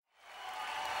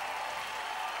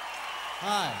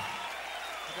Hi.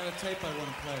 I got a tape I want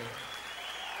to play.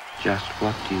 Just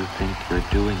what do you think you're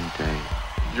doing,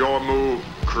 Dave? Your move,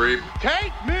 creep.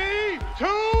 Take me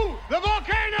to the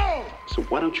volcano! So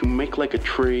why don't you make like a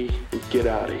tree and get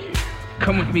out of here?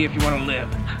 Come with me if you want to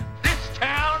live. This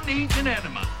town needs an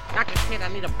enema. Dr. Kid,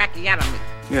 I need a backiotomy.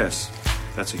 Yes,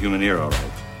 that's a human ear, all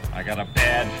right. I got a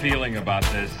bad feeling about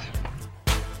this.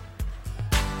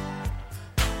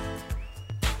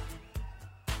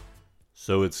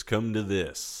 So it's come to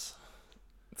this.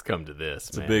 It's come to this,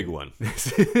 It's man. a big one.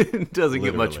 It doesn't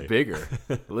get much Literally. bigger.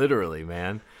 Literally,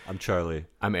 man. I'm Charlie.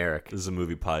 I'm Eric. This is a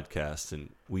movie podcast, and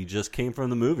we just came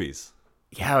from the movies.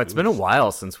 Yeah, it's been a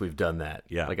while since we've done that.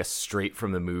 Yeah. Like a straight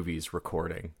from the movies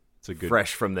recording. It's a good,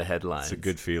 fresh from the headlines. It's a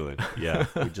good feeling. Yeah,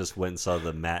 we just went and saw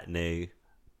the matinee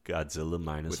Godzilla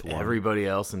Minus With One. everybody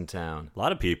else in town. A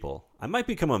lot of people. I might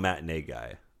become a matinee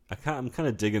guy. I'm kind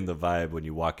of digging the vibe when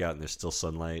you walk out and there's still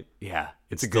sunlight. Yeah,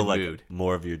 it's a still good like mood.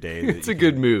 More of your day. It's a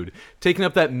good mood. Taking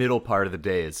up that middle part of the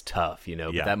day is tough, you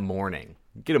know, Yeah. but that morning.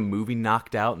 Get a movie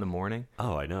knocked out in the morning.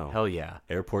 Oh, I know. Hell yeah.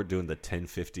 Airport doing the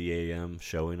 10:50 a.m.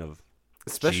 showing of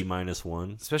G Minus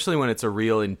One. Especially when it's a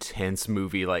real intense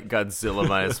movie like Godzilla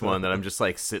Minus One that I'm just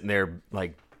like sitting there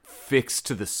like fixed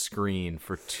to the screen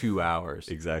for 2 hours.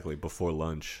 Exactly, before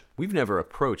lunch. We've never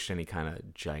approached any kind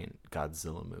of giant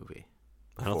Godzilla movie.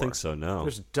 I don't think so, no.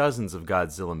 There's dozens of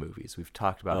Godzilla movies. We've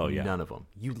talked about yeah. none of them.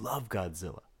 You love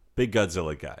Godzilla. Big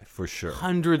Godzilla guy, for sure.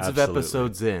 Hundreds Absolutely. of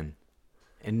episodes in.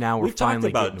 And now we're We've talked finally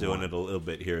about getting doing one. it a little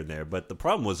bit here and there, but the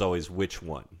problem was always which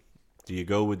one. Do you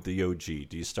go with the OG?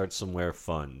 Do you start somewhere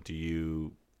fun? Do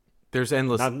you... There's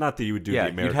endless... Not that you would do the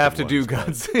American you'd have to do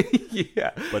ones, Godzilla.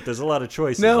 Yeah. But there's a lot of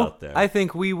choices No, out there. I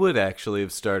think we would actually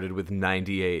have started with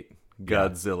 98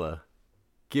 Godzilla.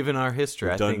 Given our history,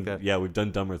 We've I done, think that... Yeah, we've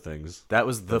done dumber things. That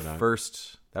was the than that.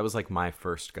 first... That was like my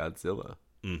first Godzilla.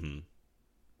 Mm-hmm.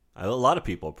 A lot of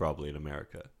people probably in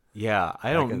America. Yeah,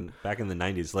 I don't... Back in the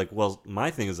 90s. Like, well,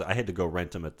 my thing is I had to go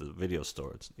rent them at the video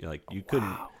stores. Like, you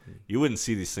couldn't... You wouldn't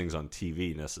see these things on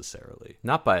TV necessarily.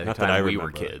 Not by the Not that time I we were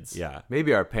remember. kids. Yeah.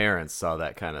 Maybe our parents saw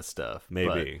that kind of stuff. Maybe,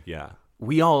 but yeah.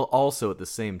 we all also, at the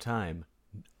same time,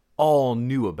 all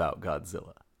knew about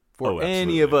Godzilla. For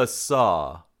any of absolutely. us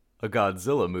saw a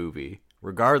Godzilla movie,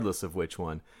 regardless of which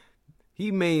one,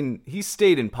 he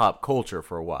stayed in pop culture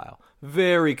for a while.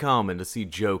 Very common to see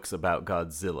jokes about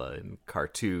Godzilla in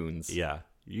cartoons. Yeah.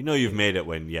 You know you've made it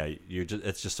when,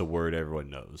 it's just a word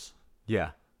everyone knows.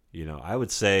 Yeah. You know, I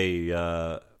would say,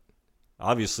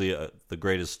 obviously, the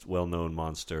greatest well-known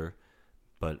monster,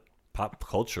 but pop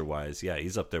culture-wise, yeah,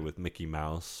 he's up there with Mickey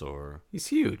Mouse or... He's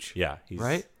huge. Yeah,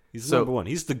 right? He's So, number one.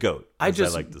 He's the GOAT, I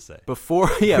like to say. Before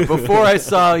I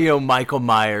saw, Michael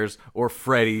Myers or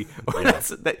Freddy,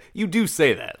 you do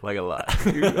say that like a lot.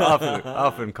 You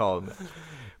often call him that.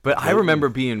 But I remember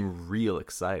being real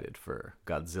excited for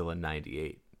Godzilla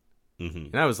 98. Mm-hmm.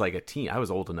 And I was like a teen. I was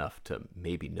old enough to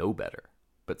maybe know better.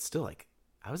 But still, like,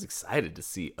 I was excited to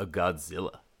see a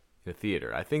Godzilla in a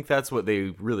theater. I think that's what they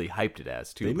really hyped it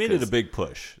as, too. They made it a big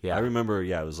push. Yeah. I remember,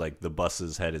 it was like the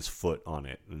buses had his foot on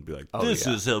it and be like, Oh, this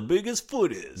yeah. is how big his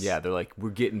foot is. Yeah, they're like, we're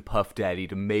getting Puff Daddy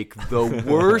to make the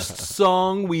worst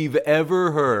song we've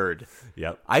ever heard.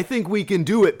 Yep. I think we can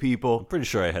do it, people. I'm pretty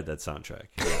sure I had that soundtrack.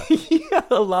 Yeah. Yeah,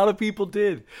 a lot of people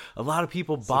did. A lot of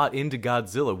people bought into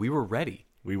Godzilla. We were ready.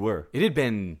 We were. It had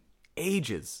been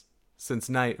ages since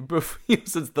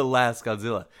the last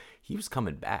Godzilla. He was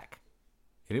coming back.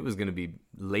 And it was going to be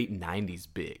late 90s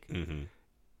big. Mm-hmm.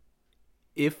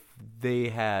 If they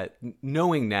had,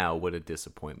 knowing now what a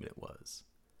disappointment it was,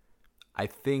 I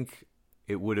think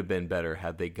it would have been better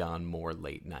had they gone more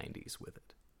late 90s with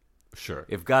it. Sure.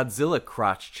 If Godzilla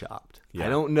crotch chopped, Yeah. I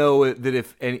don't know that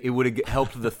if it would have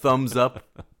helped the thumbs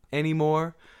up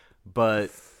anymore, but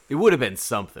it would have been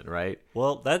something, right?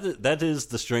 Well, that is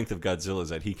the strength of Godzilla, is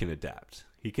that he can adapt.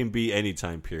 He can be any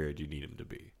time period you need him to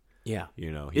be. Yeah.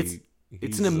 You know, It's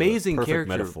he's an amazing a perfect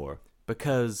character metaphor.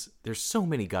 because there's so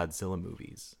many Godzilla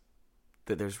movies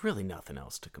that there's really nothing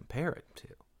else to compare it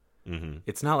to. Mm-hmm.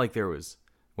 It's not like there was,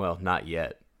 well, not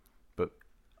yet, but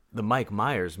the Mike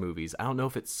Myers movies, I don't know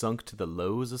if it sunk to the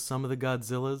lows of some of the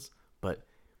Godzillas, but,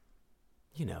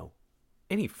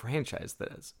 any franchise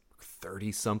that has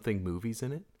 30-something movies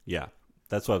in it. Yeah,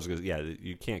 that's what I was going to... Yeah,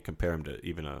 you can't compare him to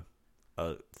even a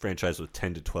franchise with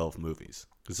 10 to 12 movies.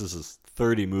 Because this is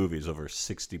 30 movies over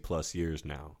 60-plus years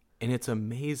now. And it's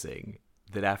amazing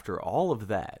that after all of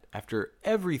that, after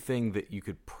everything that you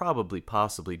could probably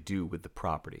possibly do with the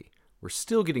property, we're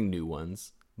still getting new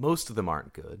ones. Most of them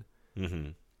aren't good. Mm-hmm.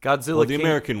 Godzilla. Well, the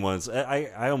American ones,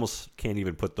 I almost can't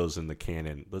even put those in the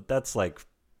canon. But that's like,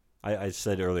 I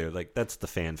said earlier, like that's the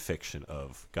fan fiction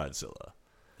of Godzilla.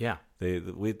 Yeah.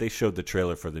 They showed the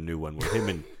trailer for the new one where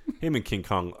him and King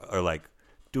Kong are like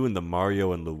doing the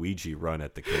Mario and Luigi run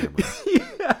at the camera.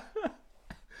 Yeah.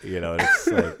 It's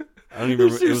like I don't even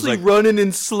remember. It was like running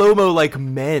in slow-mo like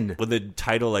men. With the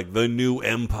title like The New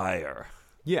Empire.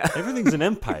 Yeah. Everything's an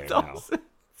empire now.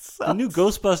 The new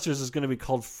Ghostbusters is going to be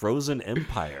called Frozen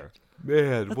Empire.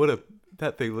 Man,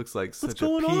 that thing looks like such a piece.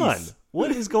 What's going on?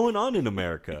 What is going on in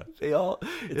America?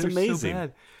 It's amazing.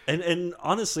 So bad. And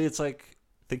honestly, it's like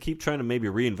they keep trying to maybe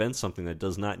reinvent something that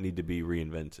does not need to be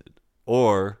reinvented.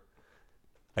 Or,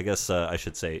 I guess I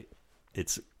should say,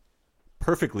 it's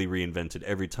perfectly reinvented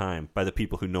every time by the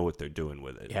people who know what they're doing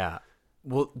with it. Yeah.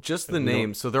 Well, just the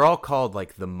name. So they're all called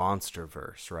like the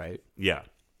Monsterverse, right? Yeah.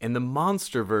 And the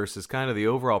Monsterverse is kind of the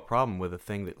overall problem with a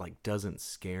thing that like doesn't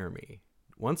scare me.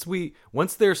 Once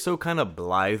they're so kind of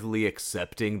blithely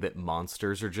accepting that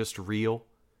monsters are just real,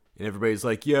 and everybody's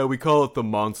like, yeah, we call it the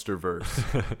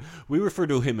Monsterverse. We refer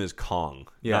to him as Kong,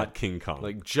 not King Kong.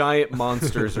 Like giant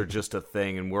monsters are just a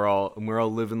thing, and we're all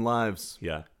living lives.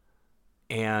 Yeah.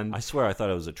 And I swear I thought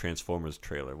it was a Transformers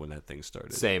trailer when that thing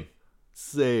started. Same.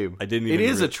 I didn't even.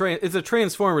 It's a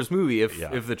Transformers movie if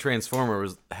the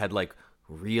Transformers had like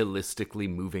realistically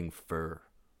moving fur.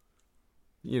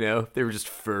 They were just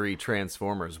furry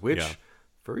Transformers, which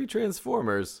furry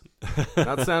Transformers,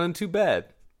 not sounding too bad.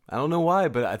 I don't know why,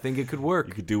 but I think it could work.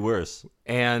 You could do worse.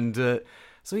 And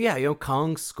so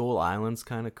Kong Skull Island's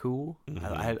kind of cool.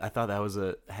 Mm-hmm. I thought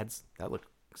that looked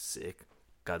sick.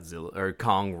 Godzilla or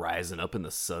Kong rising up in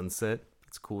the sunset.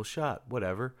 It's a cool shot,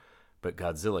 whatever. But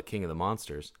Godzilla King of the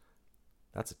Monsters,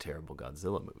 that's a terrible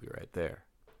Godzilla movie right there.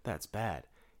 That's bad.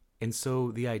 And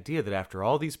so the idea that after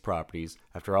all these properties,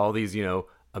 after all these,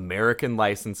 American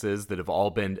licenses that have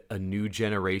all been a new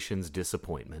generation's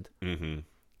disappointment, you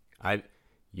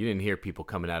didn't hear people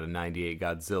coming out of 98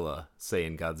 Godzilla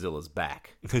saying Godzilla's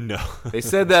back. No. They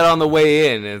said that on the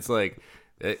way in, and it's like,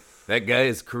 that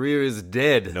guy's career is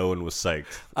dead. No one was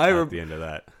psyched at the end of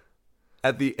that.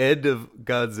 At the end of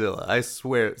Godzilla, I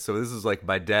swear, so this is like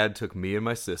my dad took me and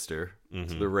my sister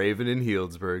to the Raven in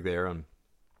Healdsburg there on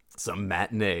some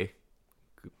matinee.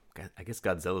 I guess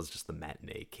Godzilla's just the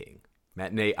matinee king.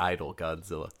 Matinee idol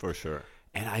Godzilla. For sure.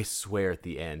 And I swear at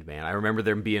the end, man, I remember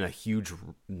there being a huge,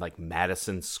 like,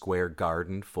 Madison Square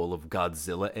Garden full of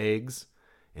Godzilla eggs.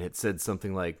 And it said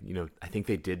something like, I think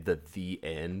they did the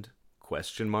end ?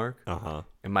 Uh-huh.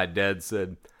 And my dad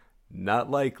said,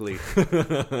 not likely.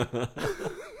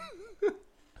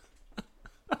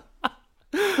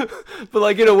 But,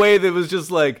 like, in a way that was just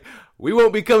like, we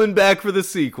won't be coming back for the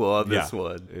sequel on this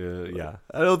one. Yeah.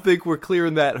 I don't think we're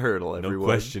clearing that hurdle, everyone. No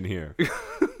question here.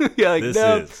 Yeah, like,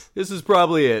 this is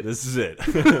probably it. This is it.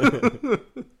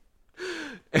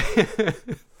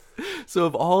 So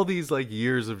of all these, like,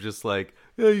 years of just, like,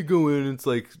 yeah, you go in, it's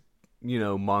like,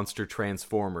 monster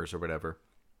Transformers or whatever.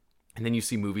 And then you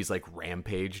see movies like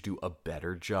Rampage do a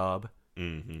better job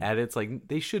at it. It's like,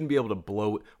 they shouldn't be able to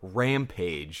blow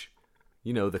Rampage.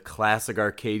 The classic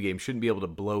arcade game shouldn't be able to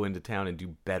blow into town and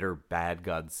do better bad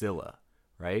Godzilla,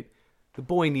 right? The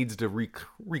boy needs to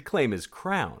reclaim his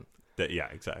crown. Yeah,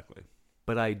 exactly.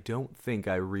 But I don't think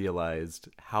I realized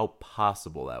how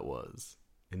possible that was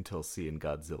until seeing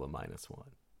Godzilla Minus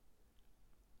One.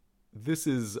 This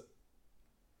is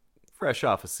fresh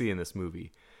off of seeing this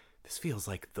movie. This feels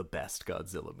like the best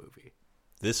Godzilla movie.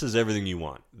 This is everything you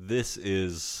want. This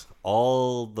is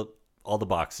all the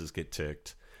boxes get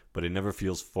ticked, but it never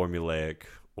feels formulaic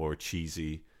or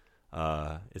cheesy.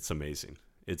 It's amazing.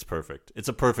 It's perfect. It's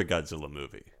a perfect Godzilla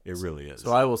movie. It really is.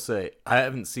 So I will say, I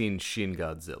haven't seen Shin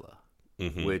Godzilla,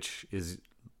 which is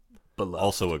beloved.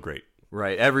 Also a great.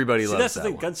 Right, everybody loves that's that the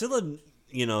thing. one.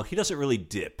 Godzilla, he doesn't really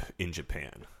dip in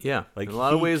Japan. Yeah, like in a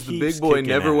lot of ways, the keeps big boy kicking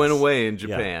never ass. went away in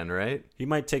Japan, right? He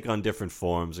might take on different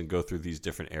forms and go through these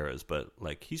different eras, but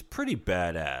like he's pretty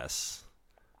badass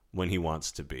when he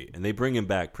wants to be. And they bring him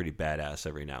back pretty badass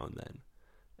every now and then.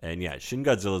 And yeah, Shin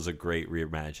Godzilla is a great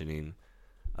reimagining,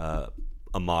 a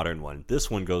modern one. This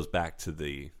one goes back to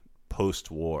the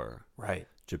post-war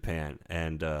Japan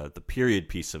and the period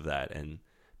piece of that and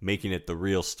making it the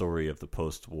real story of the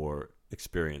post-war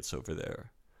experience over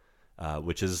there,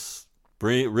 which is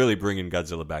really bringing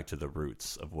Godzilla back to the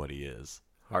roots of what he is.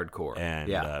 Hardcore.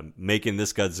 And making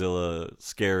this Godzilla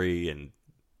scary and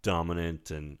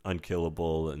dominant and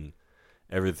unkillable and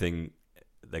everything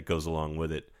that goes along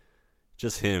with it.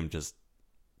 Just him just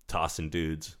tossing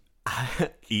dudes,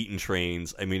 eating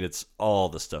trains. I mean, it's all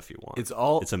the stuff you want.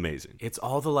 It's amazing. It's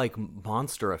all the like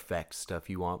monster effect stuff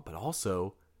you want, but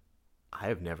also I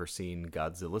have never seen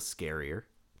Godzilla scarier.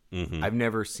 I've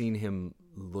never seen him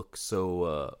look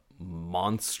so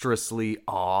monstrously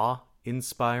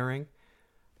awe-inspiring.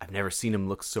 I've never seen him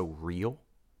look so real.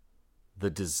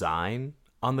 The design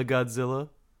on the Godzilla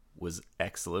was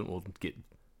excellent. We'll get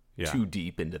too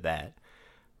deep into that.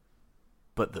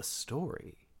 But the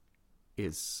story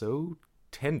is so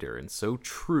tender and so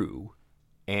true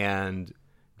and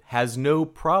has no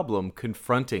problem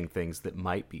confronting things that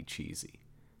might be cheesy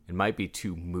and might be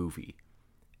too movie.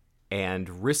 And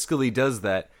riskily does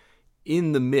that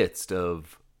in the midst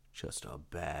of just a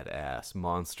badass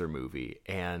monster movie.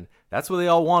 And that's what they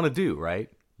all want to do, right?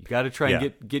 You got to try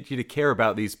and get you to care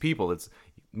about these people.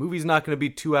 Movie's not going to be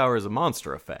 2 hours of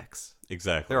monster effects.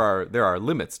 Exactly. There are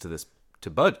limits to this,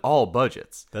 all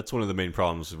budgets. That's one of the main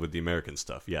problems with the American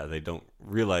stuff. Yeah, they don't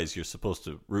realize you're supposed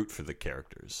to root for the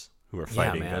characters who are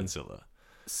fighting Godzilla.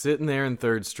 Sitting there in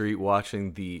 3rd Street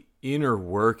watching the inner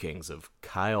workings of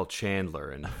Kyle Chandler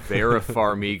and Vera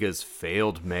Farmiga's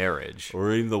failed marriage.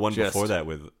 Or even the one before that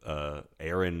with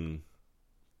Aaron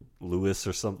Lewis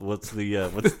or something. What's the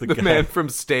the guy? Man from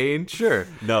Stain? Sure.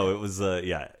 No, it was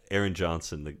Aaron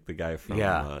Johnson, the guy from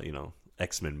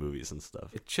X-Men movies and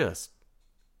stuff. It just,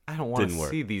 I don't want to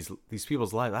see these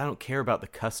people's lives. I don't care about the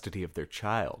custody of their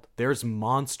child. There's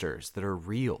monsters that are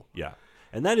real. Yeah.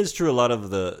 And that is true. A lot of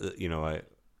the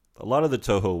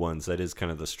Toho ones, that is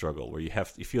kind of the struggle where you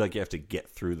feel like you have to get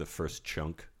through the first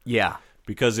chunk. Yeah.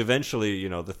 Because eventually,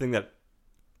 the thing that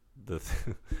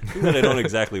I don't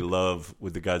exactly love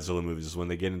with the Godzilla movies is when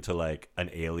they get into like an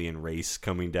alien race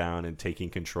coming down and taking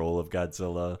control of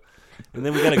Godzilla. And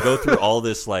then we got to go through all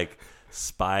this like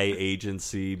spy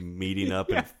agency meeting up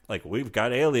and like, we've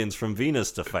got aliens from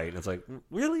Venus to fight. And it's like,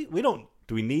 really?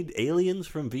 Do we need aliens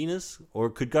from Venus? Or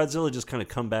could Godzilla just kind of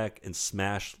come back and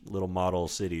smash little model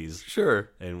cities?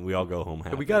 Sure. And we all go home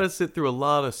happy. We got to sit through a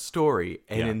lot of story.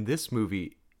 And in this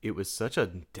movie, it was such a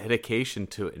dedication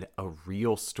to a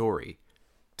real story.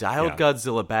 Dialed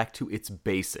Godzilla back to its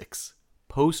basics,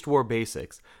 post-war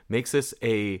basics, makes this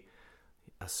a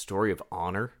story of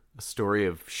honor, a story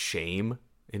of shame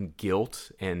and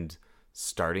guilt and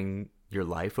starting your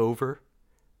life over.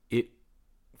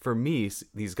 For me,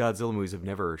 these Godzilla movies have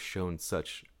never shown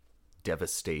such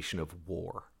devastation of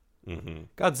war. Mm-hmm.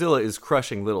 Godzilla is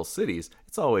crushing little cities.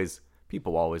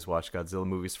 People always watch Godzilla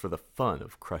movies for the fun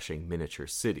of crushing miniature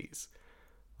cities.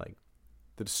 Like,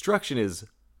 the destruction is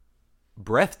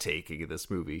breathtaking in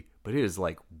this movie, but it is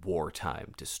like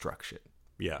wartime destruction.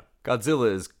 Yeah.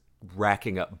 Godzilla is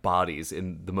racking up bodies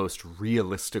in the most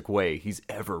realistic way he's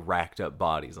ever racked up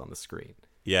bodies on the screen.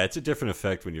 Yeah, it's a different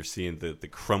effect when you're seeing the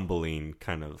crumbling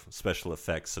kind of special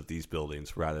effects of these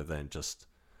buildings rather than just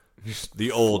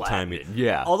the old timey.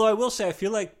 Yeah. Although I will say, I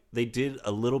feel like they did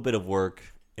a little bit of work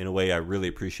in a way I really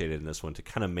appreciated in this one to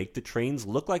kind of make the trains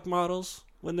look like models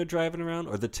when they're driving around,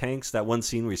 or the tanks. That one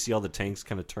scene where you see all the tanks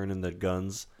kind of turning their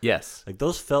guns. Yes. Like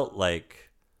those felt like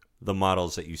the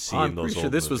models that you see in those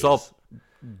old this movies. was all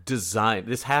designed.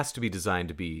 This has to be designed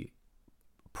to be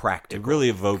practical. It really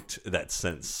evoked that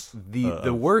sense.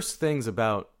 The worst things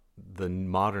about the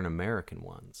modern American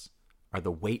ones are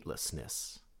the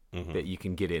weightlessness that you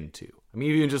can get into. I mean,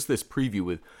 even just this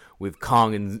preview with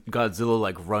Kong and Godzilla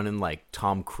like running like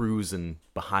Tom Cruise and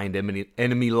behind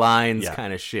enemy lines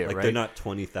kind of shit, like right? They're not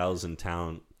 20,000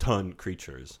 ton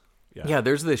creatures. Yeah,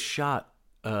 there's this shot.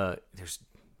 There's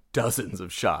dozens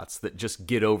of shots that just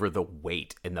get over the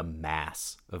weight and the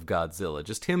mass of Godzilla.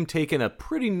 Just him taking a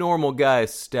pretty normal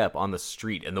guy's step on the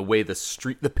street and the way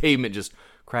the pavement just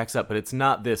cracks up. But it's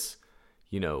not this,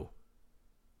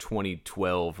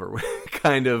 2012 or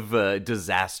kind of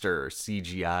disaster or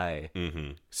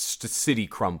CGI city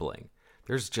crumbling.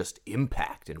 There's just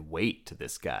impact and weight to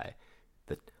this guy.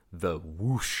 The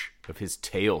whoosh of his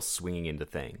tail swinging into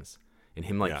things and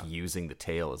him using the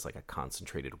tail as like a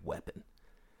concentrated weapon.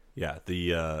 Yeah,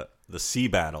 the sea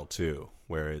battle too,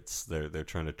 where they're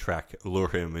trying to lure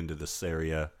him into this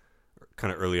area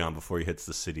kind of early on before he hits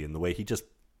the city, and the way he just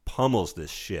pummels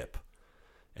this ship,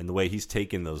 and the way he's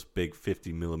taking those big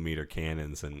 50mm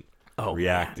cannons and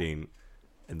reacting,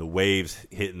 and the waves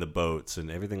hitting the boats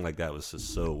and everything like that was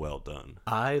just so well done.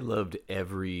 I loved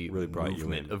every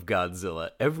movement of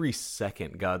Godzilla. Every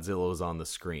second Godzilla was on the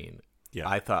screen. Yeah,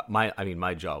 I thought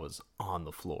my jaw was on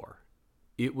the floor.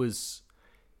 He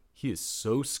is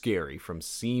so scary from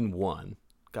scene one.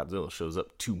 Godzilla shows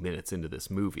up 2 minutes into this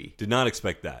movie. Did not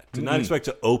expect that. Did not expect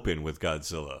to open with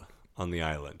Godzilla on the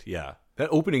island. Yeah. That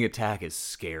opening attack is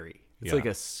scary. It's like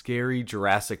a scary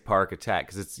Jurassic Park attack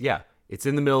because it's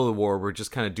in the middle of the war. We're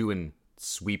just kind of doing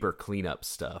sweeper cleanup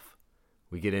stuff.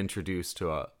 We get introduced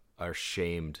to our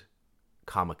shamed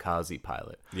kamikaze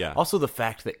pilot. Yeah. Also the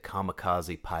fact that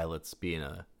kamikaze pilots being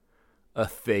a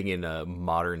thing in a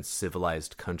modern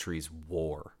civilized country's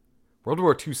war. World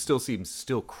War II still seems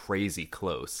crazy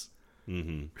close.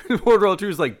 Mm-hmm. World War II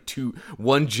is like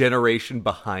one generation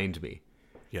behind me.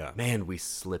 Yeah. Man, we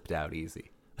slipped out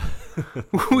easy.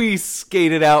 We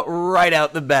skated out right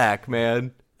out the back,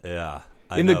 man. Yeah.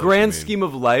 In the grand scheme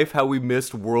of life, how we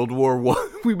missed World War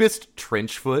I, we missed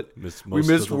Trenchfoot, we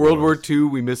missed World War II,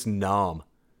 we missed Nam.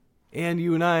 And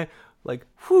you and I, like,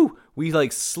 we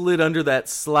like slid under that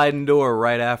sliding door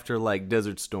right after like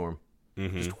Desert Storm.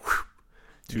 Mm-hmm. Just,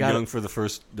 too young for the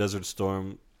first Desert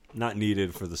Storm, not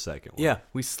needed for the second one. Yeah,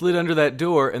 we slid under that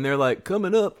door, and they're like,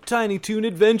 coming up, Tiny Toon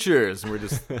Adventures. And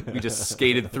we just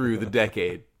skated through the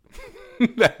decade.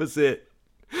 That was it.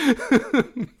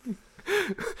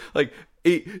 Like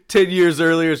 10 years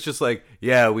earlier, it's just like,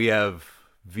 yeah, we have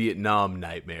Vietnam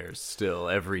nightmares still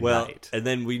every night. And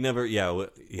then we never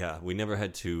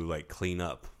had to like clean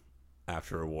up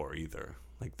after a war either.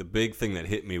 Like the big thing that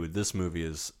hit me with this movie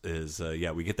is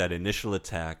we get that initial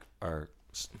attack. Our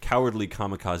cowardly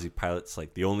kamikaze pilots,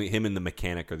 like him and the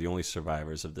mechanic are the only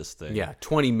survivors of this thing. Yeah,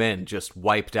 20 men just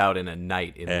wiped out in a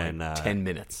night in like 10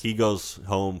 minutes. He goes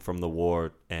home from the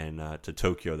war and to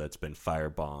Tokyo that's been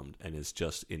firebombed and is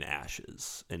just in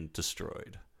ashes and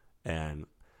destroyed. And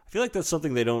I feel like that's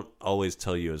something they don't always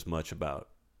tell you as much about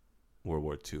World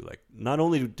War II. Like, not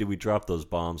only did we drop those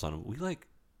bombs on them, we like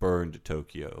burned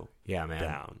Tokyo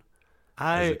down.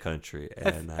 As a country,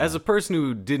 and as a person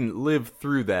who didn't live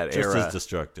through that just era, as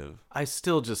destructive. I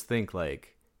still just think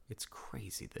like it's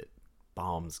crazy that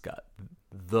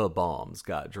the bombs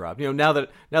got dropped. You know, now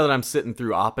that I'm sitting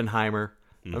through Oppenheimer,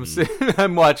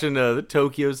 I'm watching the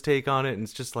Tokyo's take on it, and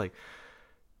it's just like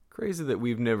crazy that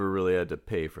we've never really had to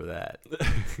pay for that.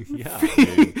 Yeah,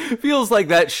 feels like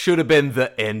that should have been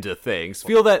the end of things.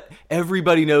 Feel that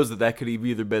everybody knows that could have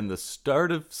either been the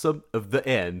start of the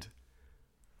end.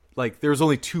 Like, there's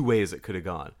only two ways it could have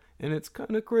gone. And it's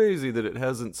kind of crazy that it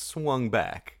hasn't swung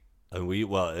back.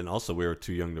 And also we were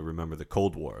too young to remember the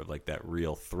Cold War, like that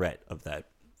real threat of that,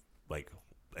 like,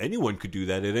 anyone could do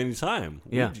that at any time.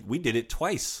 Yeah. We did it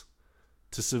twice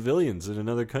to civilians in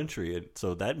another country. And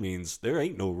so that means there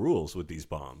ain't no rules with these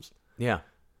bombs. Yeah,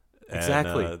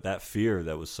 exactly. And, that fear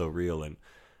that was so real. And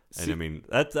I mean,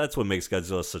 that's what makes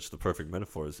Godzilla such the perfect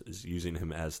metaphor is using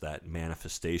him as that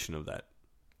manifestation of that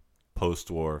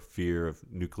post-war fear of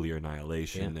nuclear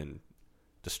annihilation and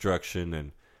destruction,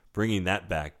 and bringing that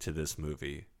back to this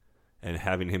movie and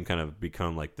having him kind of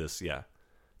become like this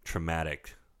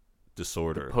traumatic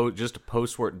disorder, just a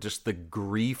post-war, just the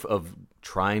grief of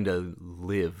trying to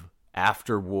live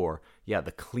after war,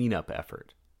 the cleanup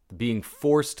effort, being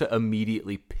forced to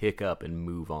immediately pick up and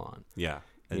move on.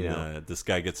 And this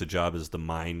guy gets a job as the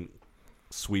mine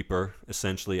sweeper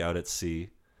essentially out at sea,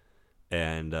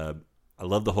 and I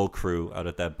love the whole crew out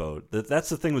at that boat. That's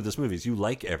the thing with this movie is you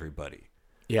like everybody.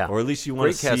 Yeah. Or at least you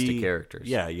want to see. Great cast of characters.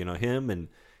 Yeah, him, and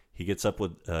he gets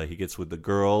with the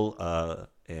girl,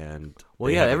 and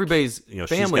everybody's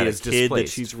family is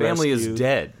displaced. She's family rescued. is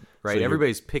dead, right? So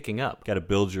everybody's picking up. Got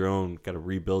to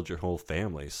rebuild your whole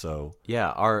family. So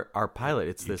our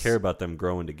pilot, you care about them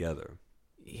growing together.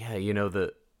 Yeah,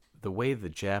 the way the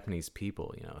Japanese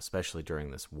people, especially during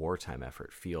this wartime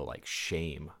effort, feel like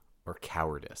shame or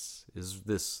cowardice is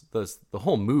the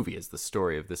whole movie is the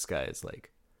story of this guy's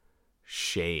like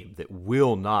shame that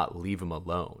will not leave him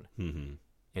alone. Mm-hmm.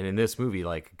 And in this movie,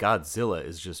 like, Godzilla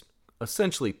is just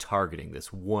essentially targeting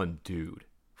this one dude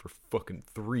for fucking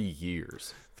 3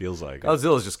 years. Feels like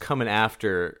Godzilla's just coming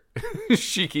after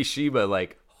Shikishima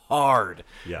like hard.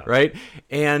 Yeah. Right?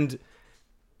 And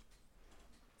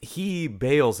he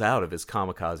bails out of his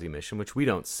kamikaze mission, which we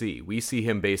don't see. We see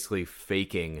him basically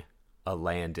faking a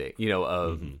landing,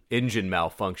 engine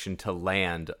malfunction to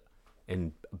land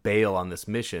and bail on this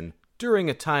mission during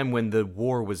a time when the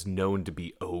war was known to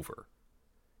be over.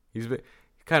 He's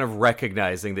kind of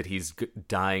recognizing that he's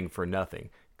dying for nothing,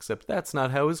 except that's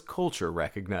not how his culture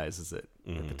recognizes it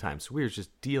at the time. So we're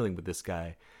just dealing with this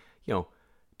guy,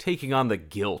 taking on the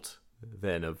guilt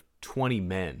then of 20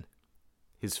 men,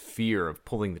 his fear of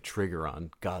pulling the trigger on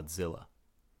Godzilla.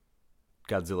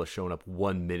 Godzilla showing up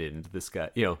 1 minute into this guy,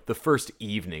 the first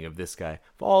evening of this guy,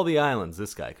 of all the islands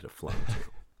this guy could have flown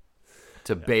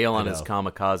to bail on his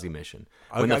kamikaze mission.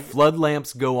 When the flood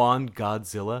lamps go on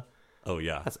Godzilla, oh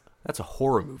yeah, that's a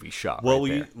horror movie shot. Well, right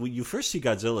there. when you first see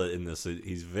Godzilla in this,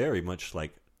 he's very much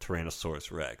like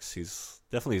Tyrannosaurus Rex. He's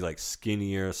definitely like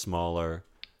skinnier, smaller,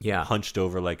 hunched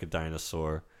over like a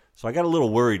dinosaur. So I got a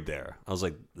little worried there. I was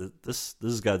like, this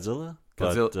is Godzilla?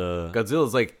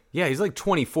 Godzilla's like, he's like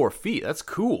 24 feet. That's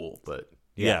cool, but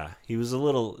he was a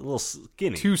little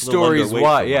skinny, 2 stories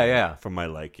wide. from my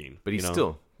liking. But he's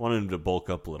still wanted him to bulk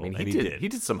up a little, and he did. He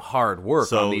did some hard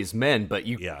work on these men, but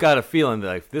you got a feeling that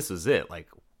like this is it. Like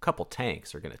a couple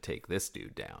tanks are going to take this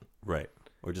dude down, right?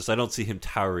 Or just I don't see him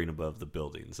towering above the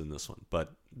buildings in this one.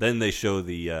 But then they show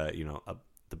the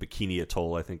the Bikini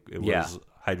Atoll. I think it was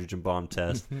hydrogen bomb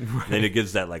test. Right. Then it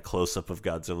gives that like close up of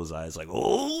Godzilla's eyes, like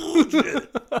oh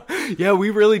shit. Yeah, we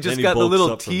really just got the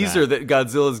little teaser that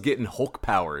Godzilla's getting Hulk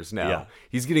powers now. Yeah.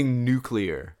 He's getting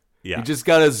nuclear. Yeah. You just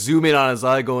gotta zoom in on his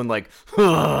eye, going like,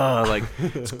 like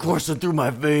it's coursing through my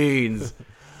veins.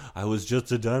 I was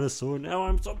just a dinosaur. Now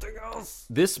I'm something else.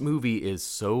 This movie is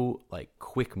so like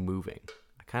quick moving.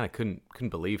 I kind of couldn't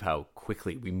believe how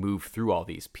quickly we moved through all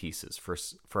these pieces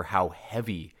for how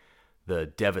heavy the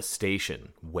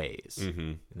devastation weighs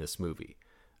in this movie.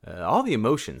 All the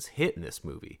emotions hit in this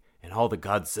movie, and all the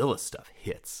Godzilla stuff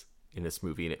hits in this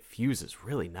movie, and it fuses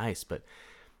really nice. But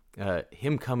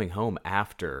him coming home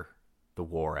after the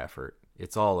war effort,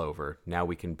 it's all over. Now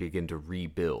we can begin to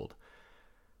rebuild.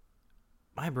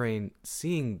 My brain,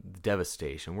 seeing the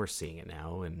devastation, we're seeing it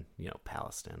now in,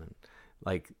 Palestine, and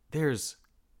like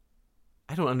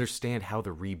I don't understand how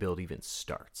the rebuild even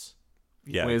starts.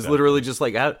 Yeah, when it's literally just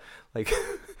like I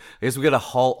guess we got to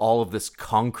haul all of this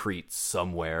concrete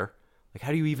somewhere. Like,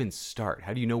 how do you even start?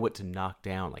 How do you know what to knock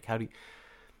down? Like,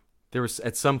 there was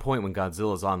at some point when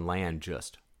Godzilla's on land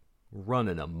just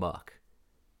running amok.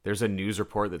 There's a news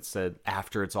report that said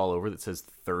after it's all over that says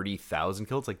 30,000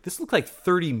 killed. It's like, this looked like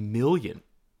 30 million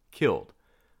killed.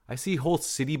 I see whole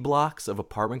city blocks of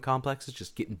apartment complexes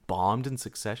just getting bombed in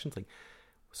succession. It's like,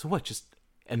 so what? Just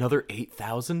another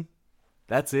 8,000?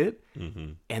 That's it?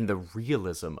 Mm-hmm. And the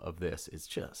realism of this is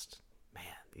just, man,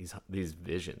 these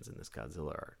visions in this Godzilla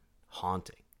are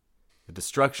haunting. The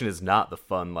destruction is not the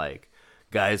fun, like,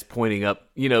 guys pointing up,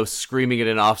 screaming at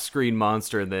an off-screen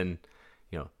monster, and then,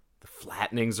 the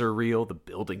flattenings are real. The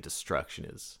building destruction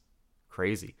is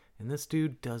crazy. And this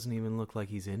dude doesn't even look like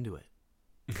he's into it.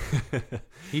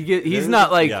 He's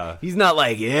not like,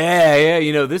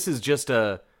 this is just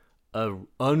a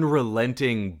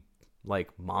unrelenting,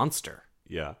 like, monster.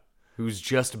 Yeah. Who's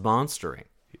just monstering.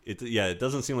 It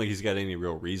doesn't seem like he's got any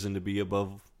real reason to be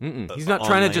above. He's not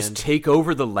trying to just take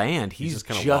over the land. He's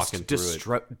just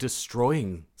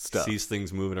destroying stuff. Sees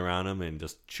things moving around him and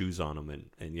just chews on them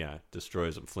and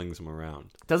destroys them, flings them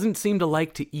around. Doesn't seem to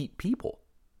like to eat people.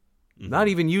 Mm-hmm. Not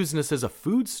even using this as a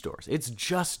food source. It's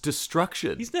just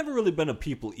destruction. He's never really been a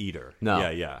people eater. No.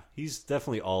 Yeah. He's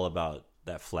definitely all about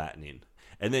that flattening.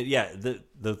 And then,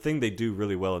 the thing they do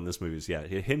really well in this movie is,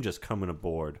 him just coming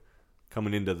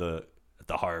into the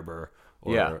harbor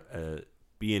or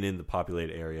being in the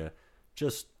populated area,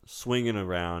 just swinging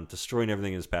around, destroying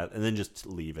everything in his path, and then just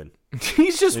leaving.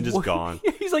 He's just gone.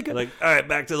 He's like, all right,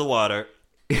 back to the water.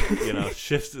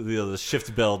 Shift the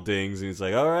shift bell dings, and he's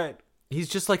like, all right. He's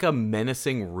just like a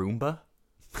menacing Roomba.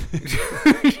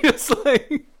 Just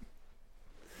like.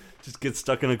 Just gets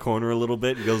stuck in a corner a little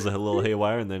bit, and goes a little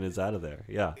haywire, and then it's out of there.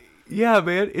 Yeah. Yeah,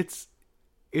 man. It's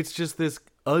just this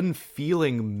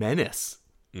unfeeling menace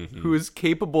who is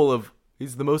capable of...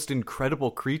 He's the most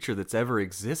incredible creature that's ever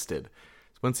existed.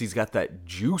 Once he's got that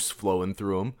juice flowing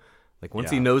through him, like once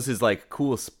he knows his like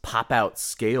coolest pop-out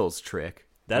scales trick,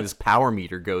 his power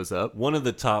meter goes up. One of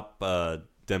the top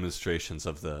demonstrations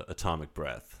of the atomic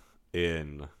breath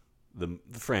in the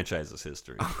franchise's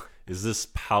history is this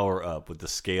power up with the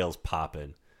scales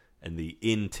popping and the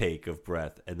intake of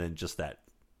breath, and then just that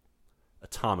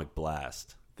atomic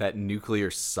blast, that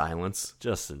nuclear silence,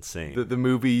 just insane. That the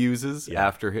movie uses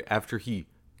after he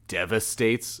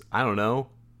devastates, I don't know,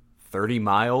 30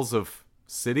 miles of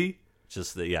city. He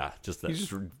just devastates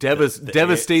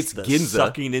the Ginza.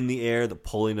 Sucking in the air, the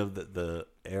pulling of the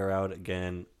air out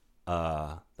again.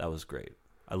 That was great.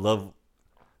 I love.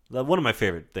 One of my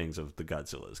favorite things of the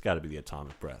Godzilla has got to be the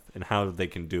atomic breath and how they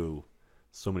can do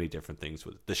so many different things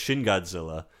with it. The Shin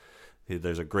Godzilla.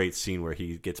 There's a great scene where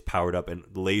he gets powered up and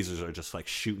lasers are just like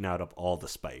shooting out up all the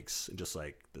spikes, and just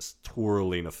like this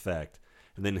twirling effect.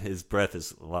 And then his breath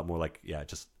is a lot more like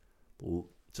just like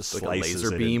slices a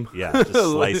laser beam. Just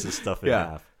slices stuff in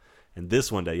half. And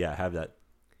this one to have that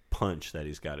punch that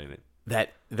he's got in it.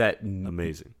 That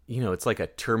amazing. It's like a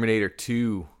Terminator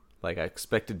 2. Like, I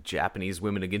expected Japanese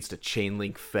women against a chain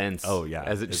link fence. Oh, yeah.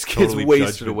 As it it's just totally gets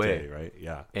wasted Judgment away. Day, right?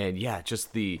 Yeah. And,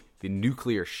 just the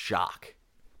nuclear shock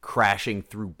crashing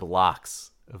through blocks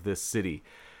of this city.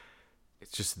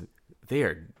 It's just, they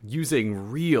are using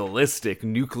realistic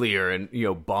nuclear and,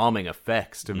 bombing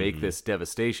effects to make this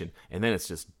devastation. And then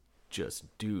it's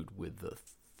just dude with the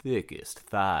thickest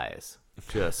thighs.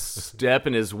 Just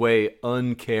stepping his way,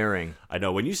 uncaring. I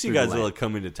know. When you see Godzilla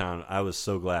come into town, I was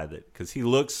so glad that because he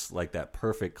looks like that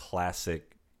perfect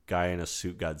classic guy in a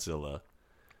suit Godzilla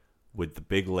with the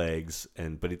big legs,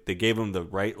 but they gave him the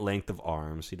right length of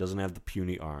arms. He doesn't have the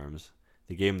puny arms.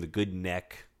 They gave him the good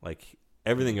neck. Like,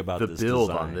 everything about the this build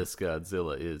design. on this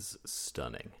Godzilla is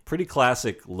stunning. Pretty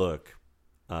classic look,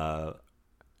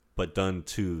 but done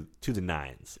to the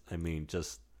nines. I mean,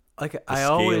 just Like the I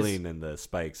scaling and the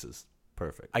spikes is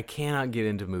perfect. I cannot get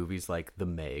into movies like The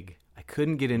Meg. I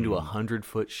couldn't get into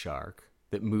 100-foot shark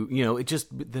that move. You know, it just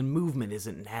the movement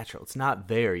isn't natural. It's not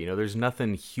there. You know, there's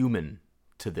nothing human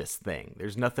to this thing.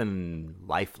 There's nothing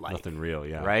lifelike. Nothing real,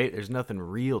 yeah. Right? There's nothing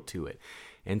real to it.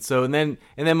 And so and then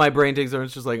my brain takes over.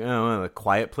 It's just like, oh, the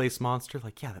Quiet Place monster.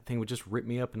 Like, yeah, that thing would just rip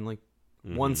me up in like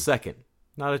 1 second.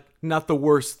 Not the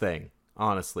worst thing,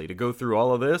 honestly, to go through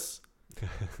all of this.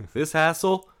 This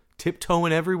hassle,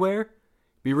 tiptoeing everywhere.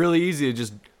 Be really easy to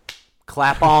just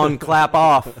clap on, clap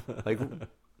off. Like,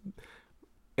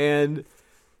 and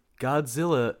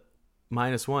Godzilla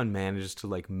Minus One manages to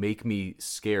like make me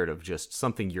scared of just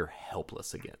something you're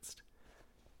helpless against.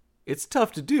 It's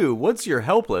tough to do. Once you're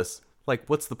helpless, like,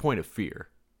 what's the point of fear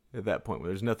at that point where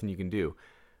there's nothing you can do?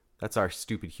 That's our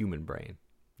stupid human brain.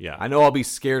 Yeah. I know I'll be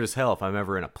scared as hell if I'm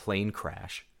ever in a plane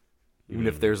crash. Even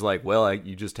if there's like, well,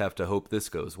 you just have to hope this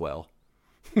goes well.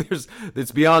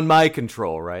 It's beyond my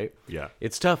control, right? Yeah.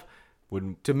 It's tough.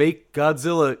 To make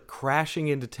Godzilla crashing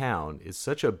into town is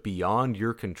such a beyond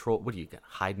your control. What do you got?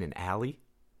 Hide in an alley?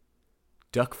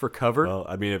 Duck for cover? Well,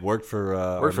 I mean, it worked for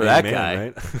Worked for our that main guy.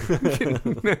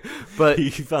 man, right? But he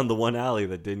found the one alley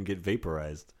that didn't get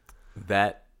vaporized.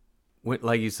 that,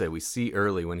 like you said, we see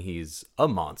early when he's a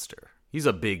monster. He's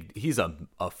a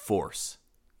force.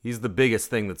 He's the biggest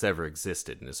thing that's ever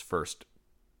existed in his first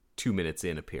 2 minutes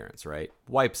in appearance, right?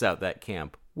 Wipes out that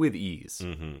camp with ease,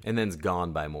 and then's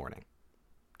gone by morning.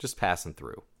 Just passing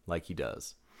through, like he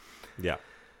does. Yeah.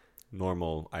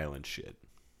 Normal island shit.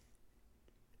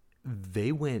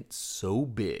 They went so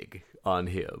big on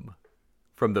him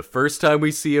from the first time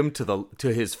we see him to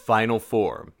his final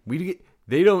form.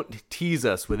 They don't tease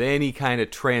us with any kind of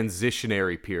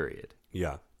transitionary period.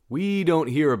 Yeah. We don't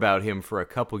hear about him for a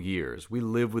couple years. We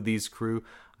live with these crew.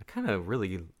 I kind of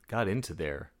really got into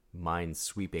their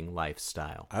mind-sweeping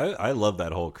lifestyle. I love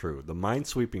that whole crew. The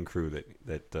mind-sweeping crew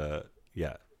that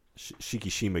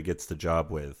Shikishima gets the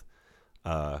job with.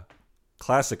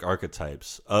 Classic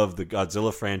archetypes of the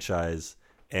Godzilla franchise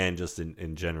and just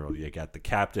in general. You got the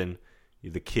captain,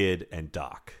 the kid, and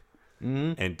Doc.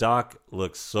 And Doc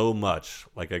looks so much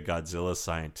like a Godzilla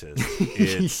scientist.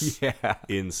 It's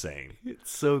insane.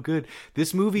 It's so good.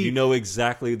 This movie... You know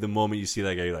exactly the moment you see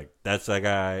that guy, you're like, that's that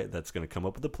guy that's going to come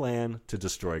up with a plan to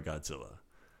destroy Godzilla.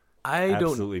 I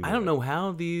don't know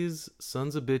how these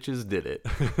sons of bitches did it.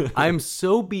 I'm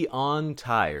so beyond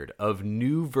tired of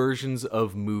new versions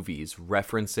of movies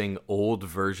referencing old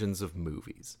versions of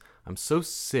movies. I'm so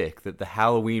sick that the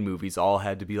Halloween movies all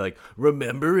had to be like,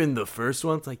 remember in the first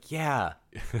one? It's like, yeah,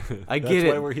 I get it.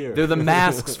 That's why we're here. They're the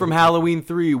masks from Halloween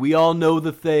 3. We all know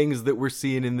the things that we're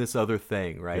seeing in this other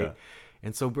thing, right? Yeah.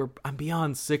 And so I'm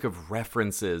beyond sick of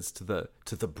references to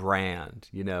the brand,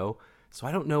 you know? So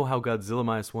I don't know how Godzilla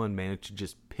Minus One managed to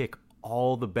just pick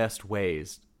all the best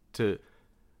ways to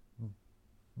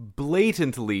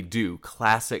blatantly do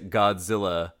classic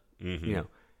Godzilla, you know,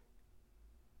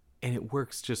 and it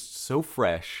works just so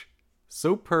fresh,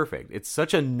 so perfect. It's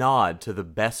such a nod to the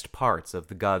best parts of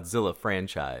the Godzilla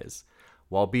franchise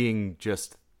while being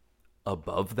just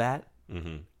above that.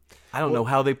 I don't know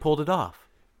how they pulled it off.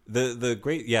 The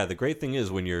great thing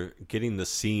is when you're getting the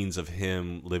scenes of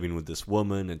him living with this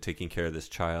woman and taking care of this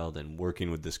child and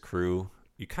working with this crew,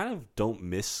 you kind of don't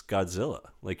miss Godzilla.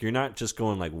 Like, you're not just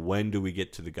going like, when do we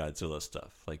get to the Godzilla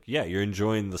stuff? Like, yeah, you're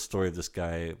enjoying the story of this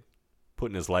guy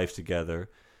putting his life together.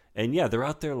 And yeah, they're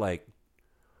out there like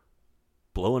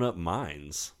blowing up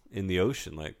mines in the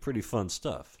ocean, like pretty fun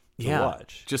stuff to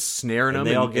watch. Just snaring them. And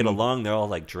they all get along. They're all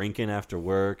like drinking after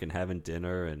work and having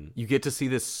dinner, and you get to see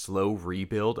this slow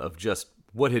rebuild of just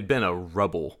what had been a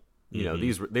rubble. You know,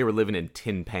 they were living in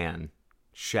tin pan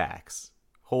shacks.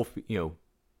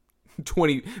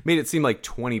 20 made it seem like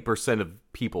 20% of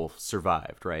people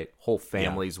survived, right? Whole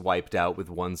families wiped out with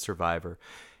one survivor.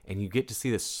 And you get to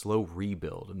see this slow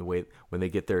rebuild in the way when they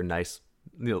get their nice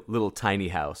little tiny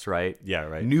house, right? Yeah,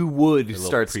 right. New wood Their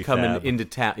starts prefab. coming into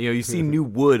town. You know, you see new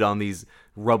wood on these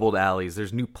rubbled alleys.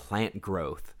 There's new plant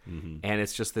growth. And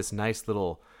it's just this nice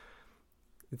little...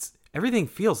 Everything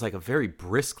feels like a very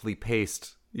briskly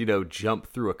paced, jump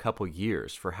through a couple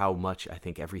years for how much I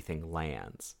think everything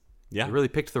lands. Yeah. They really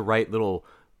picked the right little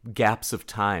gaps of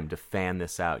time to fan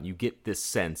this out. You get this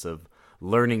sense of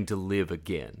learning to live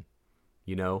again.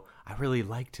 I really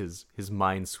liked his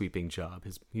mind-sweeping job.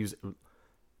 He was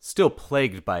still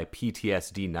plagued by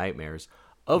PTSD nightmares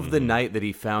of the night that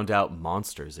he found out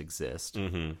monsters exist.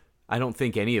 Mm-hmm. I don't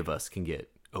think any of us can get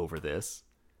over this.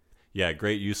 Yeah,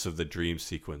 great use of the dream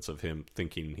sequence of him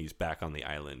thinking he's back on the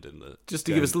island and just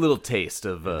to give us a little taste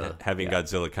of having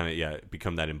Godzilla kind of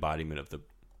become that embodiment of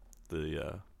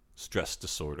the stress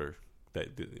disorder that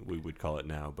we would call it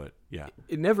now. But yeah,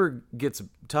 it never gets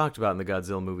talked about in the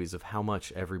Godzilla movies of how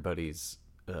much everybody's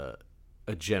a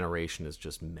generation is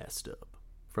just messed up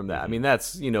from that. I mean,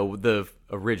 that's the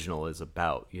original is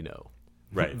about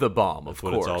right, the bomb. That's of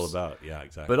what course, it's all about. Yeah,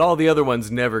 exactly. But all the other ones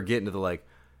never get into the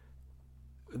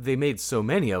they made so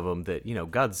many of them that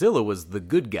Godzilla was the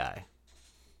good guy.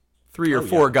 3 or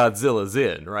 4 Godzillas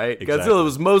in, right? Exactly. Godzilla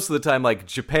was most of the time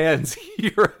Japan's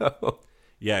hero.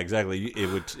 Yeah, exactly.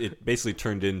 It basically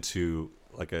turned into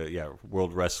a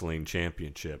World Wrestling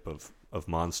Championship of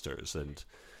monsters, and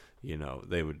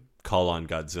they would call on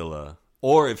Godzilla,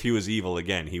 or if he was evil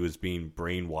again, he was being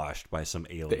brainwashed by some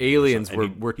aliens. The aliens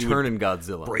were turning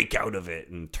Godzilla. Break out of it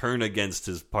and turn against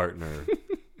his partner.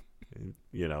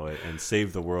 And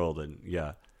save the world. And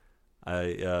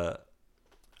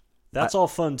that's all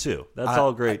fun too. That's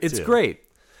all great. It's too. great,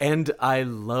 and I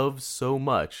love so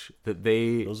much that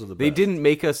they best. didn't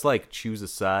make us choose a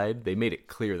side. They made it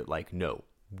clear that no,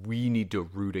 we need to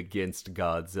root against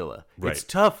Godzilla. Right. It's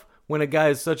tough when a guy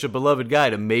is such a beloved guy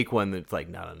to make one that's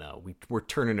no, we're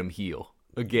turning him heel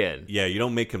again. Yeah, you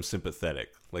don't make him sympathetic.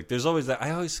 There's always that.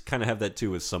 I always kind of have that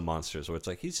too with some monsters, where it's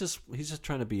he's just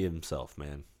trying to be himself,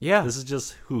 man. Yeah, this is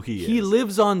just who he is. He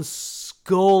lives on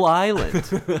Skull Island.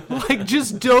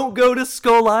 Just don't go to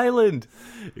Skull Island.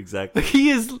 Exactly. He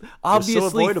is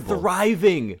obviously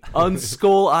thriving on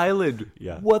Skull Island.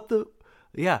 Yeah. What the?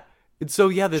 Yeah. And so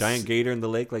this giant gator in the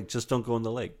lake. Just don't go in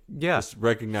the lake. Yeah. Just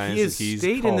recognize he's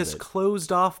stayed in this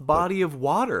closed off body of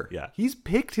water. Yeah. He's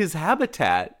picked his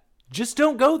habitat. Just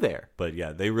don't go there. But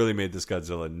yeah, they really made this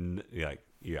Godzilla.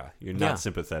 You're not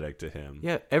sympathetic to him.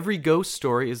 Yeah, every ghost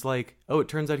story is it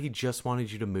turns out he just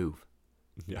wanted you to move.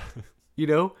 Yeah.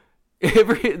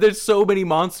 There's so many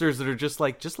monsters that are just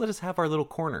just let us have our little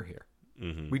corner here.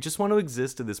 Mm-hmm. We just want to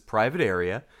exist in this private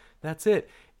area. That's it.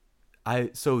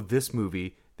 So this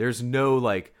movie, there's no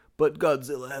but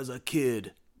Godzilla has a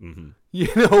kid.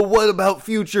 Mm-hmm. What about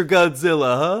future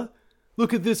Godzilla, huh?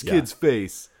 Look at this kid's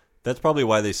face. That's probably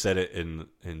why they said it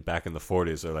in back in the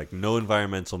 40s. They're no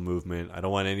environmental movement. I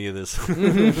don't want any of this.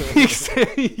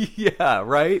 Yeah,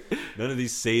 right? None of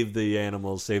these save the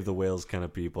animals, save the whales kind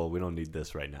of people. We don't need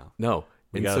this right now. No.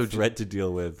 We got a threat to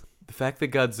deal with. The fact that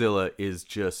Godzilla is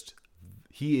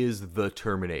he is the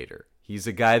Terminator. He's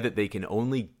a guy that they can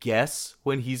only guess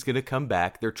when he's going to come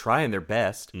back. They're trying their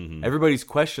best. Mm-hmm. Everybody's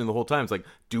questioning the whole time. It's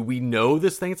do we know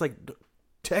this thing? It's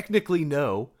technically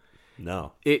no.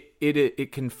 No.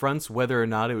 It confronts whether or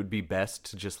not it would be best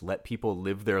to just let people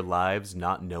live their lives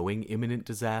not knowing imminent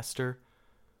disaster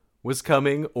was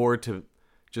coming, or to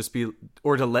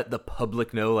let the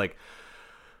public know all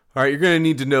right, you're going to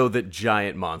need to know that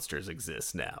giant monsters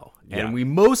exist now. And we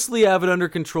mostly have it under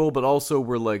control, but also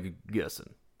we're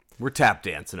guessing. We're tap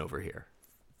dancing over here.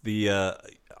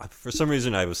 For some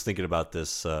reason I was thinking about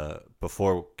this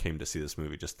before I came to see this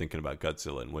movie, just thinking about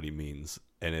Godzilla and what he means,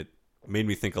 and it made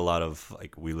me think a lot of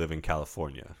we live in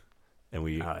California, and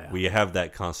we have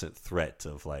that constant threat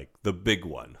of the big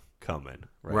one coming,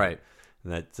 right?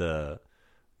 And that the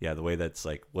way that's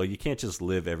you can't just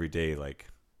live every day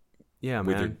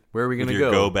man, where are we gonna go?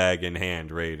 Your go bag in hand,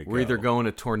 ready to go. We're either going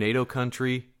to tornado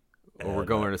country or we're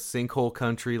going to sinkhole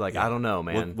country. I don't know,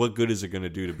 man. What good is it gonna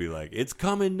do to be it's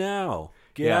coming now?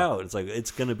 Get out! It's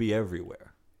it's gonna be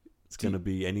everywhere. It's gonna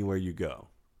be anywhere you go.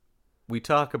 We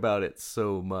talk about it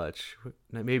so much,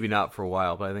 maybe not for a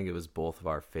while, but I think it was both of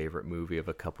our favorite movie of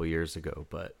a couple years ago.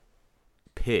 But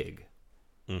Pig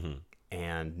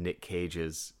and Nick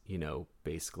Cage's,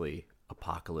 basically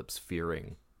apocalypse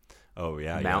fearing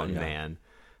mountain man.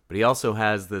 But he also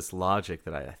has this logic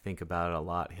that I think about it a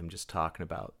lot, him just talking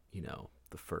about,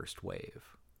 the first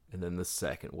wave and then the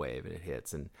second wave, and it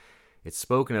hits. And it's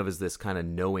spoken of as this kind of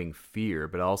knowing fear,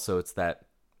 but also it's that,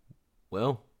 at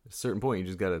a certain point, you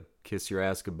just got to kiss your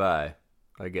ass goodbye,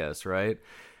 I guess, right?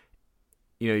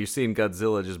 You're seeing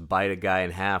Godzilla just bite a guy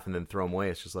in half and then throw him away.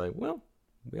 It's just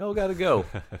we all got to go.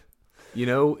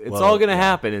 It's all going to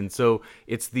happen. And so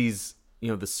it's these,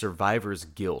 the survivor's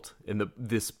guilt and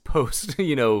this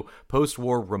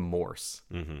post-war remorse,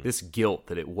 this guilt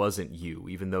that it wasn't you,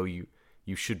 even though you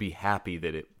should be happy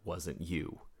that it wasn't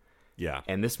you. Yeah.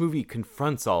 And this movie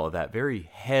confronts all of that very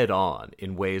head on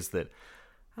in ways that,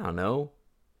 I don't know,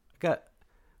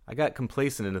 I got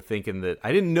complacent into thinking that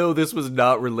I didn't know this was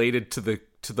not related to the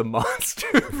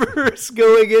MonsterVerse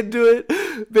going into it.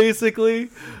 Basically,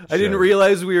 I didn't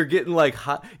realize we were getting like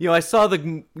hot. I saw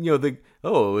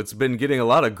it's been getting a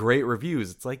lot of great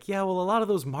reviews. It's like, yeah, well, a lot of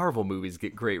those Marvel movies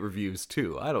get great reviews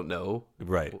too. I don't know.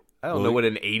 Right. I don't know what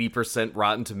an 80%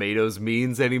 Rotten Tomatoes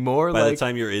means anymore. By the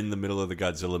time you're in the middle of the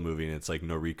Godzilla movie and it's like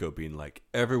Noriko being like,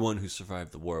 everyone who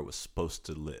survived the war was supposed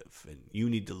to live, and you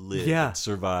need to live and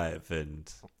survive,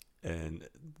 and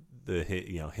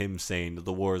him saying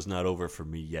the war is not over for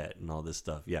me yet, and all this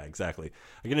stuff. Yeah, exactly.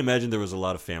 I can imagine there was a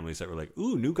lot of families that were like,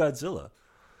 ooh, new Godzilla.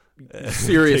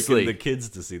 Seriously. Taking the kids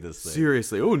to see this thing.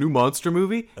 Seriously. Oh, new monster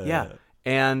movie? Yeah.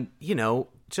 And,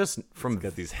 just from... It's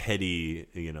got these heady,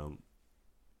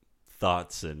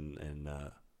 thoughts and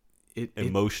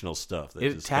emotional stuff. That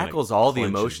it just tackles all the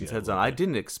emotions heads on. I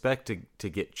didn't expect to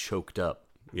get choked up.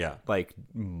 Yeah. Like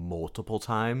multiple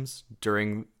times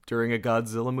during a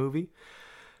Godzilla movie.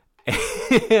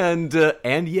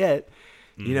 And yet,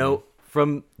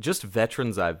 from just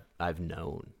veterans I've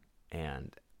known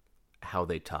and how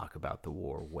they talk about the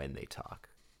war when they talk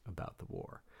about the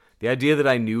war. The idea that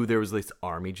I knew there was this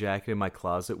army jacket in my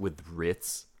closet with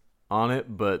Ritz on it,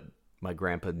 but my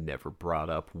grandpa never brought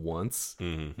up once,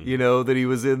 that he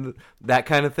was in that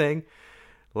kind of thing.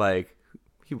 Like,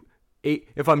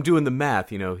 if I'm doing the math,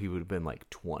 he would have been like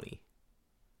 20.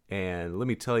 And let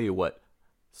me tell you what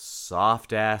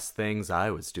soft-ass things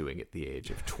I was doing at the age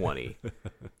of 20.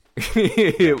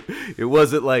 It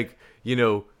wasn't like,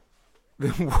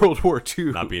 World War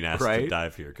II. Not being asked to die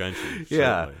for your country.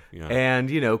 Yeah. Certainly.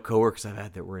 And, coworkers I've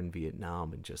had that were in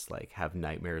Vietnam and just, like, have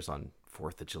nightmares on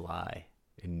 4th of July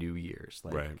and New Year's.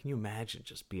 Like, Can you imagine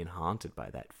just being haunted by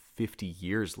that 50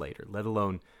 years later, let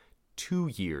alone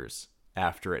 2 years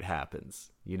after it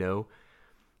happens,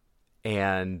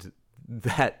 And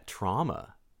that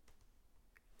trauma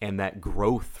and that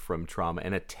growth from trauma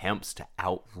and attempts to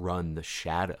outrun the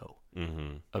shadow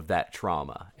of that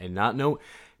trauma and not know...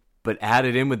 But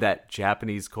added in with that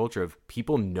Japanese culture of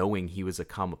people knowing he was a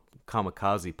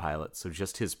kamikaze pilot, so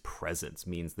just his presence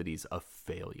means that he's a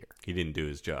failure. He didn't do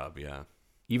his job, yeah.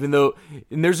 Even though,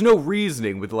 and there's no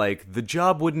reasoning with like, the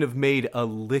job wouldn't have made a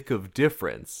lick of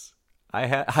difference. I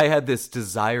had this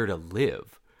desire to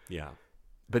live. Yeah.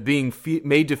 But being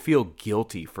made to feel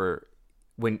guilty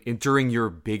during your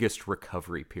biggest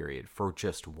recovery period for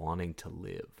just wanting to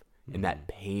live. And that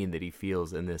pain that he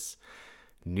feels in this...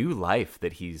 new life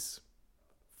that he's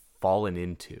fallen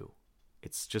into.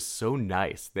 It's just so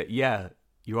nice that,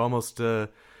 you almost,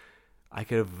 I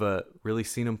could have really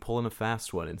seen him pulling a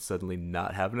fast one and suddenly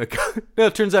not having no,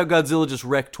 it turns out Godzilla just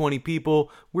wrecked 20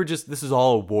 people. This is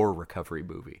all a war recovery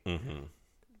movie. Mm-hmm.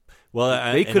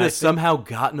 Well, they could have somehow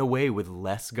gotten away with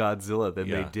less Godzilla than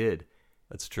they did.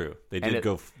 That's true. They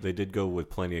did go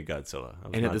with plenty of Godzilla.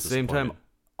 And at the same time,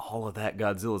 all of that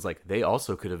Godzilla is like, they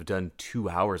also could have done 2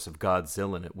 hours of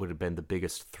Godzilla and it would have been the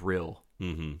biggest thrill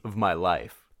of my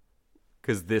life.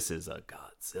 Because this is a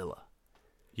Godzilla.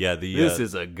 Yeah, this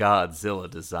is a Godzilla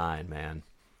design, man.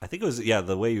 I think it was,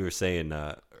 the way you were saying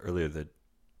earlier, the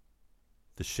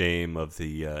shame of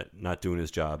the not doing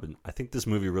his job. And I think this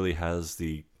movie really has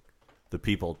the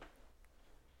people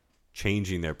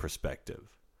changing their perspective.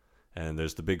 And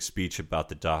there's the big speech about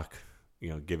the doc,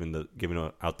 giving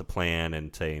out the plan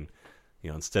and saying,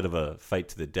 instead of a fight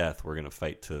to the death, we're going to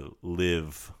fight to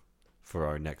live for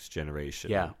our next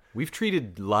generation. Yeah, we've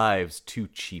treated lives too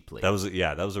cheaply. That was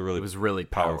a really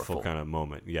powerful kind of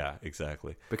moment. Yeah,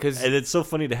 exactly. And it's so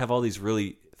funny to have all these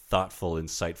really thoughtful,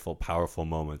 insightful, powerful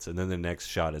moments, and then the next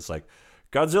shot is like,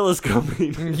 Godzilla's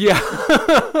coming. Yeah.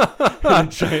 And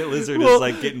the giant lizard is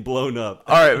like getting blown up.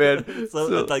 All right, man.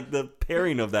 so like the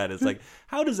pairing of that is like,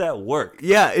 how does that work?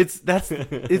 Yeah,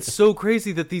 it's so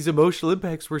crazy that these emotional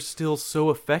impacts were still so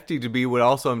affecting to me. When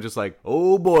also I'm just like,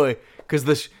 oh boy, because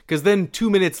then 2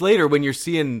 minutes later when you're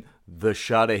seeing the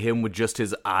shot of him with just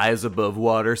his eyes above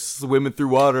water, swimming through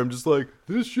water, I'm just like,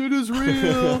 this shit is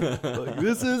real. Like,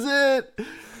 this is it.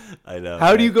 I know.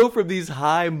 How do you go from these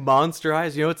high monster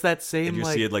eyes? It's that same. And you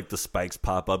see it like the spikes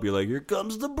pop up. You're like, here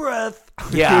comes the breath.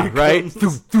 Yeah, right.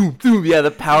 Yeah,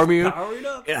 the power meter. Powering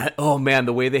up. Oh man,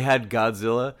 the way they had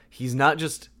Godzilla, he's not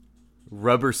just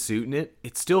rubber suiting it.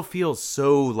 It still feels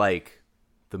so like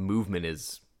the movement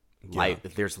is life.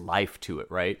 There's life to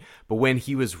it, right? But when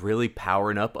he was really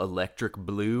powering up Electric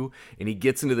Blue, and he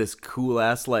gets into this cool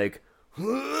ass like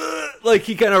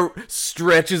he kind of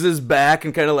stretches his back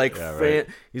and kind of like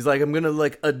he's like, I'm gonna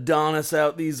like Adonis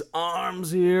out these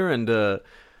arms here, and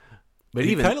but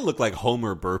he kind of looked like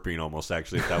Homer burping almost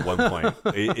actually at that one point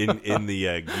in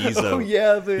the Giza. Oh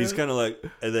yeah, man. He's kind of like,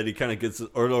 and then he kind of gets,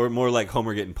 or more like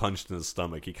Homer getting punched in the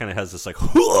stomach. He kind of has this like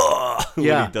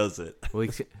when he does it. Well,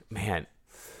 man,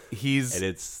 And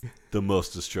it's the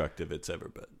most destructive it's ever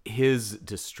been. His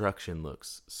destruction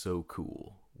looks so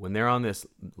cool. When they're on this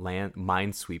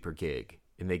Minesweeper gig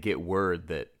and they get word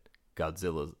that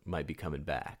Godzilla might be coming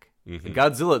back. Mm-hmm. And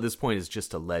Godzilla at this point is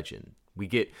just a legend.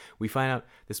 We find out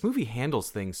this movie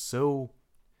handles things so...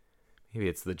 Maybe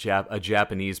it's a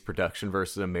Japanese production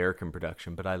versus an American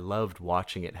production, but I loved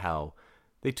watching it how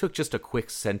they took just a quick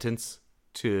sentence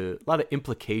to a lot of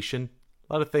implication,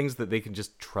 a lot of things that they can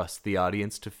just trust the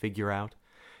audience to figure out.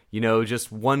 You know,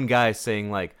 just one guy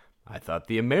saying like, I thought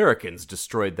the Americans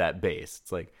destroyed that base.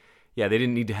 It's like, yeah, they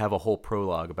didn't need to have a whole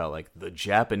prologue about like the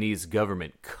Japanese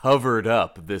government covered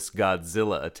up this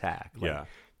Godzilla attack. Like, yeah.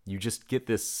 You just get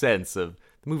this sense of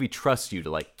the movie trusts you to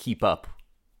like keep up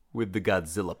with the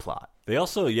Godzilla plot. They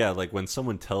also, like when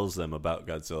someone tells them about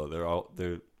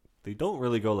Godzilla, they don't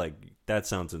really go like, that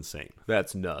sounds insane.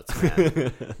 That's nuts,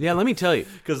 man. Yeah, let me tell you.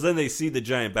 Because then they see the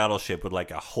giant battleship with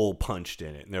like a hole punched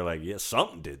in it, and they're like, yeah,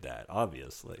 something did that,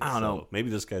 obviously. I don't know.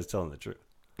 Maybe this guy's telling the truth.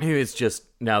 Maybe it's just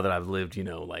now that I've lived,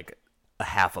 like a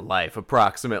half a life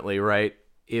approximately, right?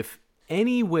 If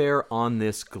anywhere on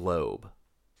this globe,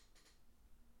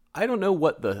 I don't know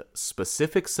what the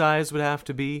specific size would have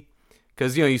to be.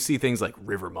 Because, you see things like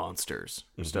river monsters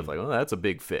or stuff like, that's a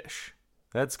big fish.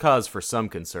 That's cause for some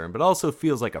concern, but also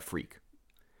feels like a freak.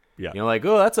 Yeah. Like,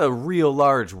 that's a real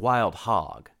large wild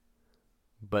hog.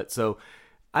 But so,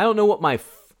 I don't know what my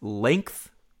length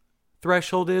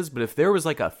threshold is, but if there was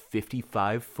like a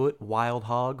 55-foot wild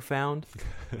hog found,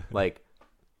 like,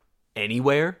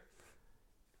 anywhere,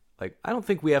 like, I don't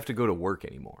think we have to go to work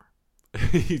anymore.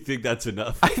 You think that's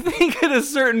enough? I think at a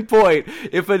certain point,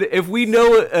 if we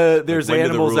know there's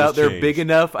animals out there big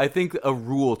enough, I think a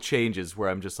rule changes where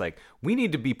I'm just like, we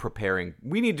need to be preparing.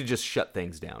 We need to just shut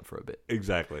things down for a bit.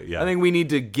 Exactly. Yeah. I think we need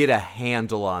to get a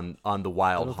handle on the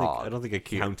wild hog. I don't think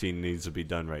accounting needs to be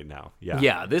done right now. Yeah.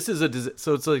 Yeah. This is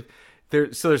so it's like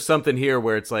there's something here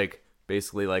where it's like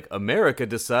basically like America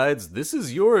decides this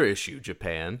is your issue,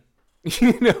 Japan.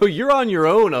 You're on your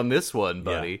own on this one,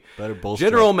 buddy. Yeah, better bolster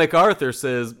General up. MacArthur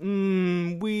says,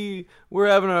 we're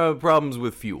having problems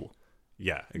with fuel.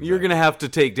 Yeah, exactly. You're going to have to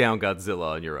take down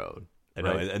Godzilla on your own. I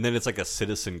know, and then it's like a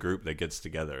citizen group that gets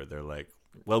together. They're like,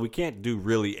 well, we can't do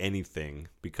really anything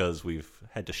because we've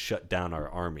had to shut down our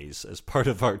armies as part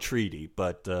of our treaty.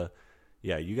 But,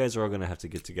 you guys are all going to have to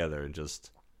get together and just...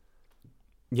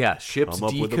 Yeah, ships come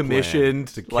up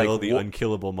decommissioned. With a plan to kill the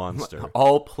unkillable monster.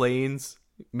 All planes...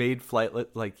 made flightless,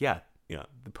 yeah.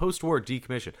 The post-war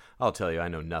decommission. I'll tell you, I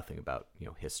know nothing about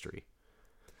history,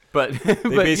 but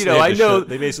they I know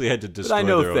they basically had to destroy I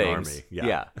know their things. own army.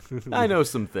 Yeah, I know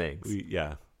some things.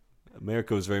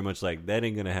 America was very much like that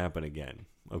ain't gonna happen again.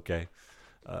 Okay,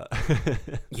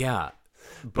 yeah,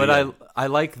 but I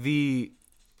like the,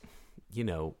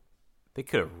 they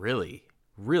could have really,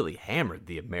 really hammered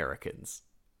the Americans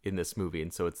in this movie,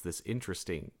 and so it's this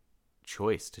interesting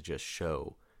choice to just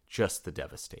show. Just the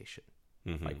devastation.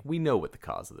 Mm-hmm. Like, we know what the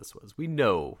cause of this was. We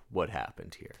know what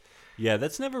happened here. Yeah,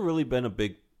 that's never really been a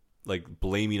big, like,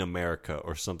 blaming America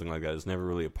or something like that. It's never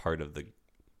really a part of the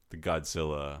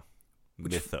Godzilla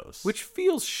mythos. Which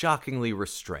feels shockingly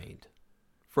restrained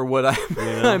for what I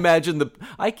imagine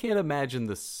I can't imagine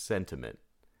the sentiment.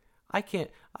 I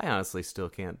honestly still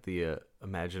can't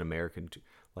imagine American,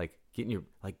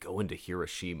 going to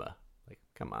Hiroshima. Like,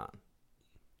 come on.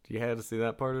 You had to see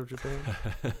that part of Japan.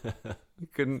 You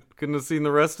couldn't have seen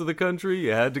the rest of the country.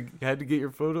 You had to get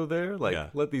your photo there.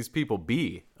 Let these people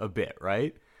be a bit,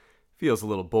 right? Feels a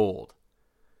little bold.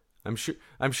 I'm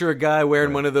sure a guy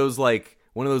wearing one of those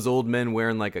old men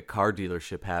wearing like a car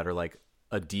dealership hat or like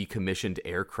a decommissioned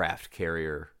aircraft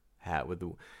carrier hat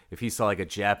if he saw like a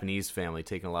Japanese family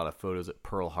taking a lot of photos at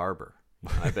Pearl Harbor,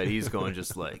 I bet he's going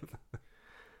just like.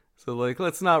 So,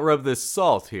 let's not rub this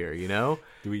salt here, Do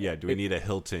we need a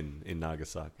Hilton in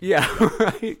Nagasaki? Yeah,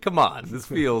 right. Come on, this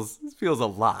feels a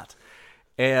lot,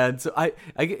 and so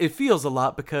it feels a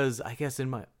lot because I guess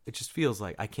it just feels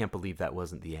like I can't believe that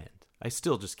wasn't the end. I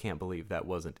still just can't believe that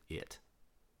wasn't it.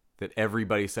 That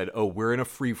everybody said, "Oh, we're in a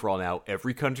free for all now.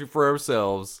 Every country for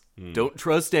ourselves. Don't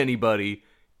trust anybody.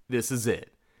 This is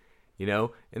it."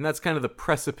 And that's kind of the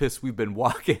precipice we've been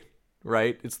walking.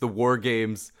 Right? It's the war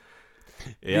games.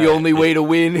 Yeah, the only way to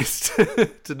win is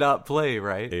to not play,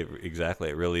 right? Exactly,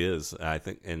 it really is. I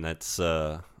think, and that's,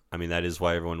 that is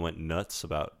why everyone went nuts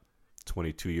about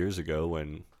 22 years ago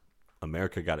when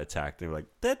America got attacked. They were like,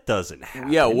 that doesn't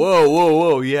happen. Yeah,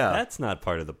 whoa, yeah. That's not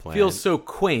part of the plan. Feels so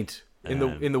quaint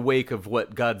in the wake of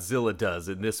what Godzilla does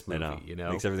in this movie, It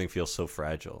makes everything feel so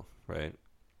fragile, right?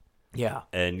 Yeah.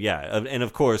 And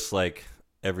of course, like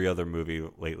every other movie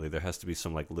lately, there has to be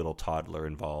some like little toddler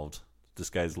involved. this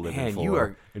guy's living Man,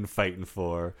 for and fighting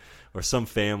for, or some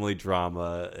family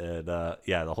drama. And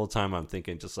the whole time I'm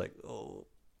thinking just like, oh.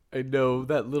 I know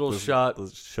that little shot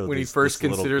when he first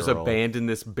considers abandoning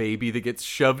this baby that gets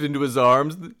shoved into his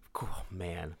arms. Oh,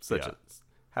 man,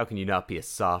 how can you not be a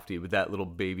softie with that little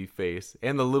baby face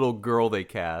and the little girl they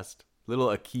cast, little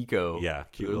Akiko? Yeah,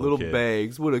 cute little kid.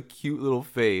 bags. What a cute little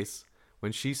face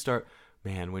when she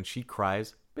when she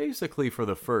cries basically for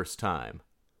the first time.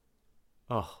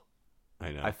 Oh,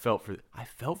 I know. I felt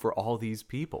for all these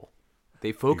people.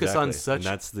 They focus on such. And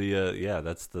that's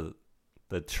that's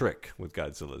the trick with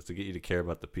Godzilla is to get you to care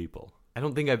about the people. I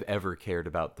don't think I've ever cared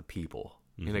about the people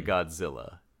in a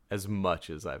Godzilla as much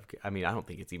as I don't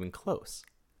think it's even close.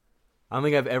 I don't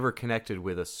think I've ever connected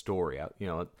with a story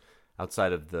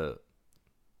outside of the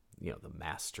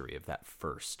mastery of that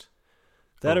first.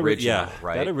 That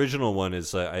original one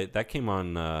is that came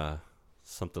on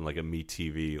something like a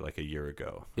MeTV like a year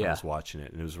ago. Yeah. I was watching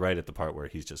it, and it was right at the part where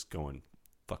he's just going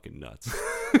fucking nuts.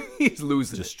 He's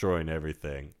losing, destroying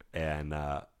everything, and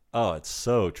it's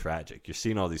so tragic. You're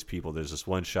seeing all these people. There's this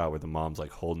one shot where the mom's like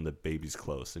holding the babies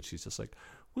close, and she's just like,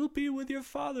 "We'll be with your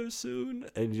father soon,"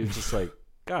 and you're just like,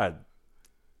 God,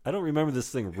 I don't remember this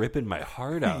thing ripping my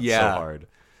heart out so hard,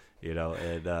 And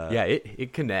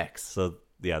it connects. So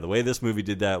the way this movie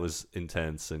did that was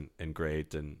intense and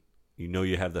great, and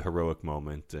you have the heroic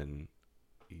moment, and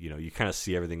you kind of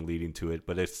see everything leading to it,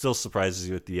 but it still surprises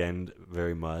you at the end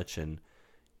very much, and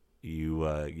you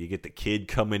get the kid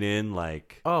coming in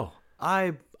like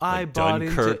I bought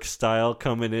Dunkirk style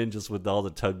coming in just with all the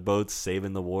tugboats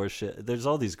saving the warship. There's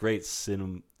all these great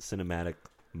cinematic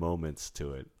moments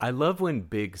to it. I love when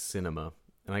big cinema,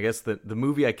 and I guess the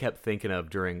movie I kept thinking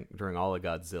of during all of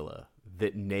Godzilla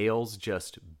that nails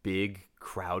just big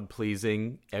crowd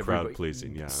pleasing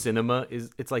cinema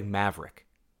it's like Maverick.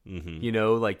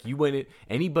 Mm-hmm. Like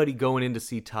anybody going in to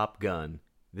see Top Gun,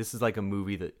 this is like a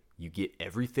movie that you get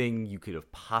everything you could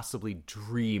have possibly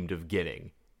dreamed of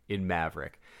getting in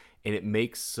Maverick. And it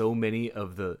makes so many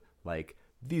of the,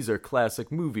 these are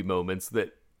classic movie moments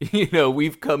that,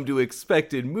 we've come to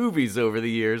expect in movies over the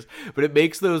years. But it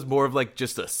makes those more of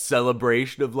just a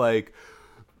celebration of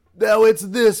now it's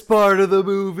this part of the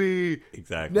movie.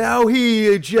 Exactly. Now he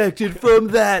ejected from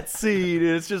that scene.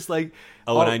 And it's just like...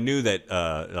 and I knew that,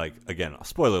 again,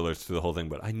 spoiler alerts through the whole thing,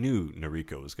 but I knew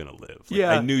Noriko was going to live.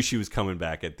 I knew she was coming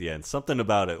back at the end. Something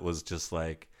about it was just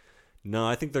no,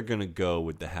 I think they're going to go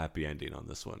with the happy ending on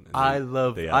this one.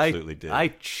 And they absolutely did. I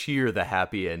cheer the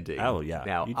happy ending. Oh, yeah.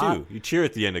 Now, you do. You cheer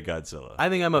at the end of Godzilla. I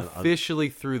think I'm officially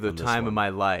through the time of my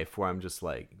life where I'm just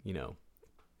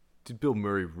did Bill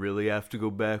Murray really have to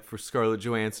go back for Scarlett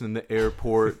Johansson in the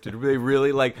airport? Did they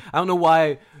really I don't know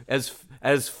why, as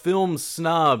film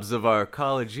snobs of our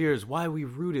college years, why we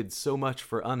rooted so much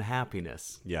for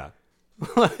unhappiness. Yeah.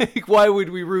 Why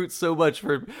would we root so much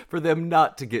for them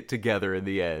not to get together in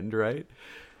the end, right?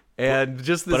 And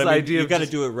just this idea you of got to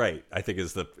do it right. I think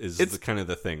is the kind of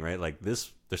the thing, right?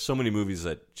 There's so many movies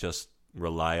that just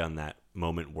rely on that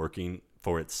moment working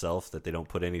for itself that they don't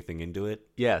put anything into it.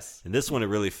 Yes. And this one, it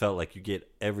really felt like you get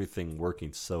everything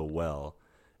working so well.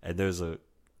 And there's a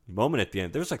moment at the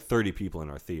end. There was 30 people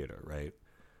in our theater, right?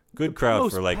 Good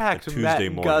crowd for a Tuesday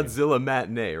morning. Godzilla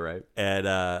matinee, right?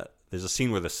 And there's a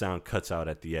scene where the sound cuts out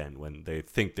at the end when they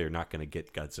think they're not going to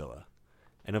get Godzilla.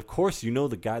 And of course,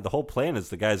 the whole plan is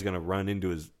the guy's going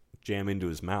to jam into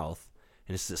his mouth.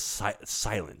 And it's this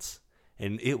silence.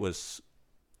 And it was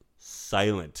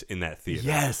silent in that theater.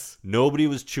 Yes. Nobody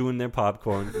was chewing their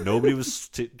popcorn. Nobody was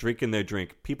drinking their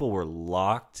drink. People were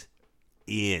locked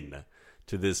in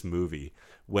to this movie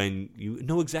when you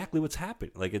know exactly what's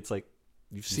happening.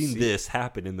 You've seen this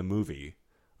happen in the movie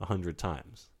 100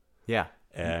 times. Yeah.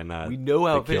 And we know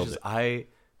how it finishes.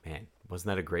 Man, wasn't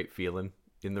that a great feeling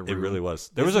in the room? It really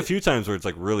was. There was a few times where it's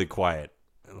really quiet.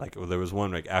 There was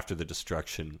one after the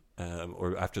destruction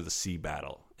or after the sea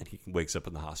battle, and he wakes up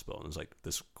in the hospital, and it was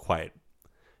this quiet,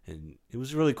 and it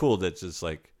was really cool. That just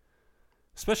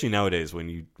especially nowadays when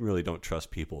you really don't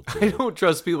trust people. I don't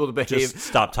trust people to behave. Just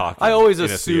stop talking. I always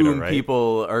assume theater, right?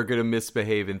 people are going to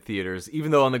misbehave in theaters,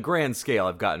 even though on the grand scale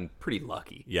I've gotten pretty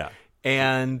lucky. Yeah,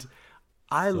 and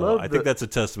I think that's a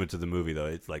testament to the movie, though.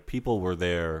 It's people were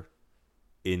there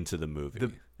into the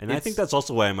movie. And I think that's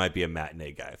also why I might be a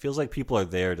matinee guy. It feels like people are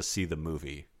there to see the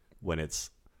movie when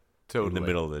it's in the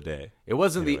middle of the day. It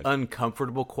wasn't the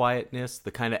uncomfortable quietness,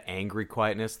 the kind of angry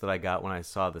quietness that I got when I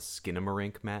saw the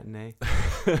Skinamarink matinee.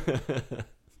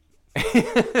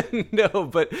 No,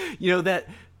 but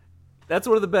that's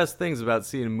one of the best things about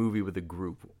seeing a movie with a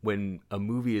group. When a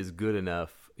movie is good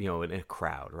enough, in a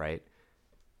crowd, right?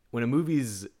 When a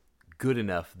movie's good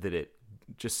enough that it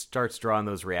just starts drawing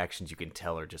those reactions you can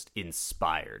tell are just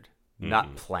inspired,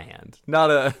 not planned. Not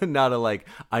a like,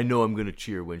 I know I'm going to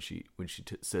cheer when she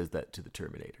says that to the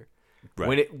Terminator.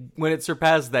 Right. When it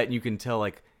surpasses that, you can tell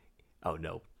like, oh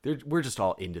no, we're just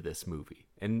all into this movie.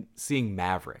 And seeing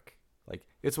Maverick, like,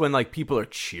 it's when like people are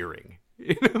cheering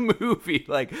in a movie,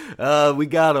 like, we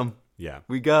got him. Yeah.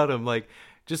 We got him. Like,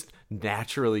 just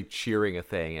naturally cheering a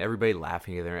thing, everybody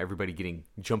laughing together, everybody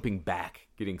jumping back,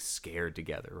 getting scared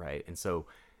together, right? And so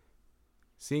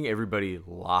seeing everybody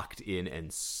locked in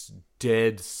and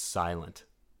dead silent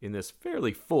in this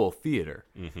fairly full theater,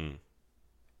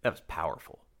 that was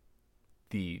powerful.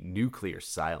 The nuclear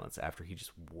silence after he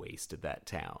just wasted that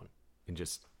town and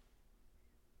just,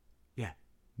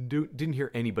 didn't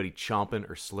hear anybody chomping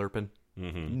or slurping.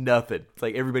 Nothing. It's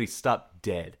like everybody stopped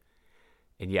dead.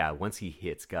 And yeah, once he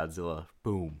hits Godzilla,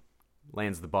 boom,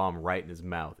 lands the bomb right in his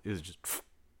mouth. It was just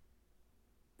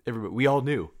everybody. We all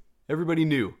knew. Everybody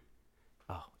knew.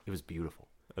 Oh, it was beautiful.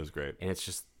 That was great. And it's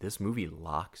just, this movie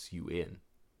locks you in.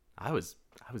 I was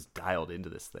dialed into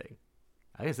this thing.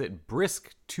 Like I said,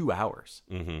 brisk 2 hours.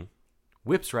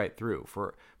 Whips right through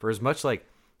for as much, like,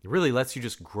 it really lets you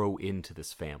just grow into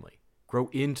this family, grow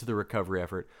into the recovery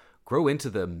effort, grow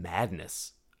into the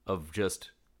madness of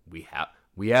just, we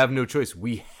have no choice.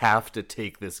 We have to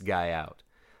take this guy out.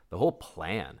 The whole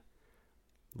plan.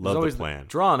 Love the plan.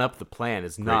 Drawing up the plan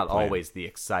is not plan. always the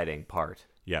exciting part.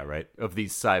 Yeah, right. Of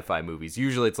these sci-fi movies.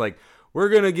 Usually it's like, we're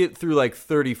going to get through like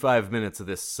 35 minutes of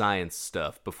this science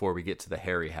stuff before we get to the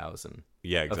Harryhausen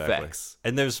effects.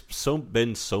 And there's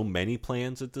been so many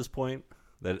plans at this point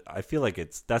that I feel like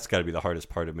that's got to be the hardest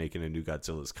part of making a new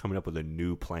Godzilla, is coming up with a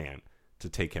new plan to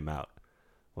take him out.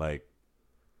 Like,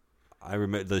 I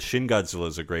remember the Shin Godzilla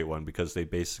is a great one because they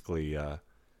basically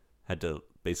had to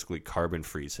carbon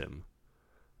freeze him,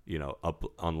 up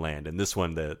on land. And this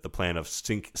one, the plan of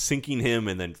sinking him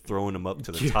and then throwing him up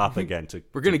to the top again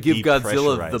we're gonna give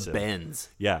Godzilla the him. bends.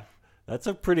 Yeah, that's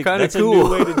a pretty kind of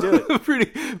cool. A new way to do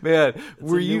it. Man.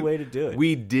 That's a new way to do it.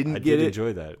 We didn't get it.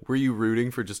 Enjoy that. Were you rooting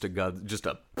for just an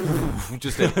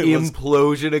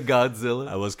implosion of Godzilla?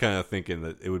 I was kind of thinking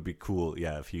that it would be cool,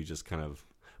 if he just kind of.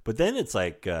 But then it's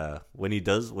like when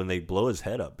they blow his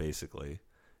head up, basically,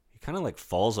 he kind of like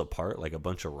falls apart like a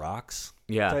bunch of rocks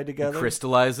tied together.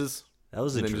 Crystallizes. That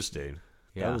was interesting.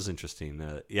 That was interesting.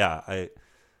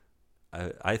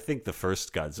 I think the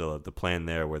first Godzilla, the plan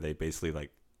there where they basically like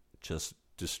just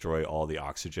destroy all the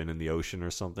oxygen in the ocean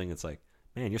or something. It's like,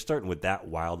 man, you're starting with that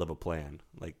wild of a plan.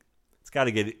 Like, it's got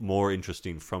to get more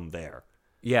interesting from there.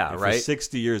 Yeah, and right. For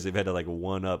 60 years, they've had to like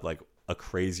one up like a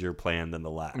crazier plan than the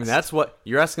last. I mean, that's what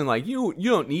you're asking. Like, you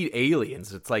don't need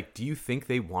aliens. It's like, do you think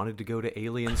they wanted to go to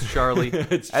aliens, Charlie?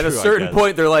 At a certain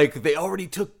point, they're like, they already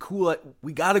took cool.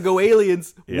 We got to go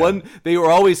aliens. Yeah. They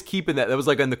were always keeping that. That was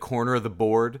like on the corner of the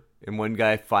board, and one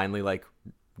guy finally like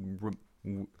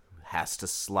has to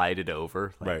slide it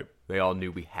over. Like, right. They all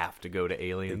knew we have to go to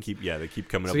aliens. They keep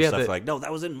coming up with stuff like, no,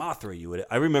 that was in Mothra.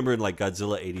 I remember in like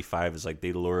Godzilla 85 is like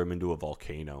they lure him into a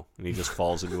volcano and he just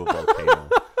falls into a volcano.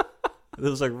 It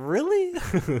was like, really?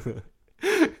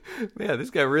 Man, this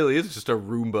guy really is just a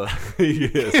Roomba.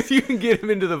 Yes. If you can get him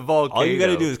into the volcano. All you got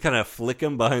to do is kind of flick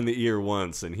him behind the ear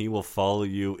once, and he will follow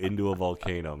you into a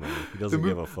volcano, man. He doesn't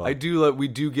give a fuck. We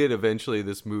do get eventually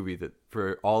this movie that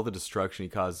for all the destruction he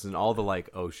causes and all the like,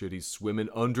 oh shit, he's swimming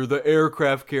under the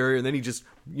aircraft carrier, and then he just,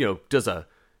 does a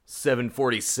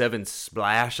 747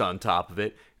 splash on top of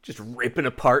it. Just ripping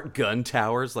apart gun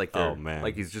towers like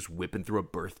he's just whipping through a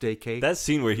birthday cake. That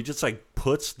scene where he just like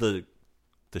puts the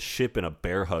ship in a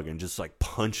bear hug and just like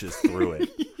punches through it.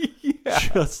 Yeah.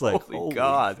 Just like, holy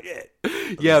God. Shit.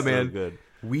 Yeah, man. So good.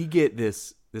 We get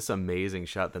this amazing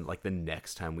shot then like the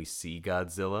next time we see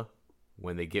Godzilla,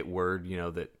 when they get word,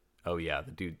 that, oh yeah,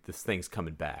 this thing's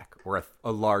coming back, or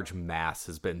a large mass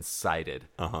has been sighted.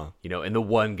 And the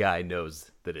one guy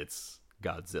knows that it's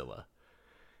Godzilla.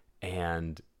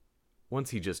 And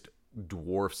once he just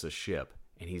dwarfs a ship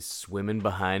and he's swimming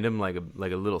behind him like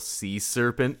a little sea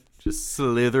serpent, just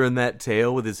slithering that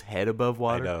tail with his head above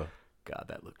water. I know. God,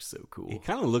 that looked so cool. He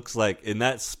kind of looks like, in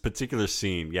that particular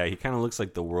scene, he kind of looks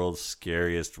like the world's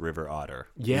scariest river otter.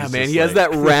 Yeah, man, he has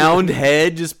that round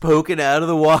head just poking out of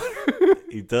the water.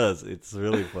 He does. It's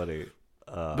really funny.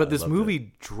 But this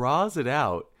movie draws it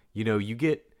out. You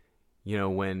get,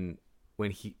 when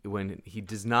he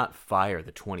does not fire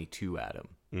the 22 at him,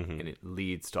 and it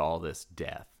leads to all this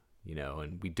death,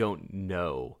 and we don't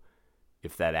know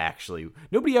if that actually,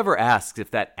 nobody ever asks if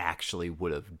that actually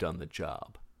would have done the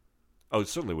job. Oh, it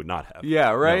certainly would not have. Yeah,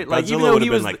 right? No, Godzilla would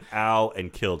have been like, ow,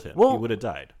 and killed him. He would have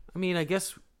died. I mean, I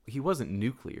guess he wasn't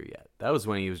nuclear yet. That was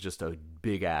when he was just a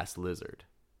big-ass lizard.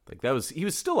 Like he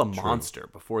was still a monster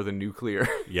before the nuclear.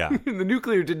 Yeah. The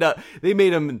nuclear did not. They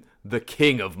made him the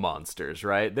king of monsters,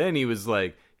 right? Then he was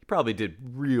like, he probably did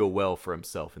real well for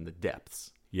himself in the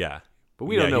depths. Yeah. But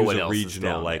we don't know what else He is was a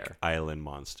regional, down like, there. island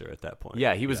monster at that point.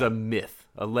 Yeah, he was a myth,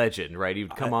 a legend, right? He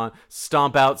would come on,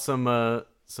 stomp out some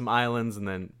islands, and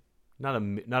then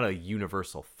not a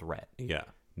universal threat. Yeah.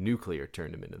 Nuclear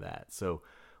turned him into that. So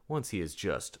once he is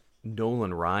just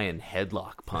Nolan Ryan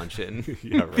headlock punching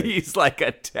these like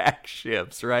attack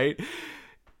ships, right?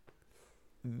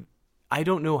 I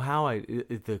don't know how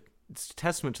it's a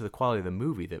testament to the quality of the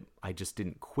movie that I just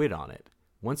didn't quit on it.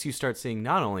 Once you start seeing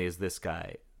not only is this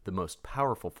guy the most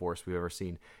powerful force we've ever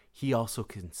seen, he also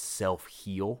can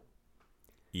self-heal.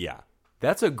 Yeah.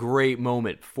 That's a great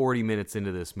moment 40 minutes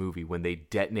into this movie when they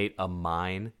detonate a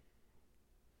mine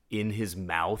in his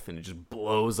mouth and it just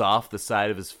blows off the side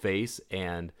of his face,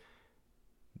 and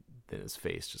then his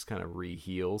face just kind of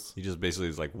re-heals. He just basically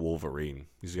is like Wolverine.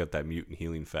 He's got that mutant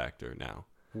healing factor now.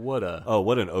 What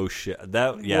an shit.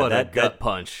 That gut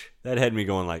punch. That had me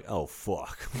going like, oh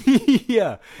fuck.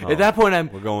 Yeah. At that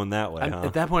point we're going that way, huh?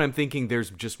 At that point I'm thinking there's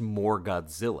just more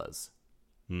Godzillas.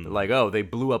 Like, oh, they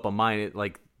blew up a mine,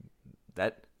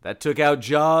 that took out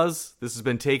Jaws. This has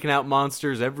been taking out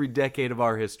monsters every decade of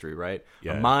our history, right?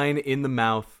 Yeah. A mine in the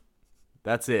mouth.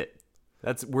 That's it.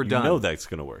 We're done. You know that's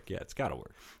going to work. Yeah, it's got to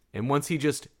work. And once he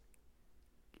just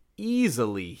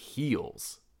easily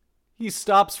heals, he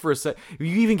stops for a sec. You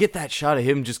even get that shot of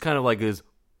him just kind of like his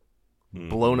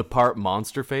blown apart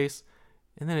monster face.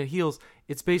 And then it heals.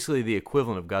 It's basically the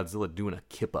equivalent of Godzilla doing a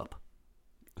kip up.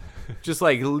 Just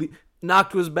like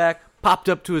knocked to his back, popped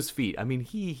up to his feet. I mean,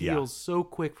 he heals so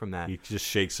quick from that. He just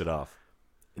shakes it off.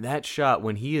 That shot,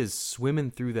 when he is swimming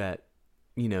through that,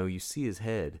 you see his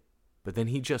head, but then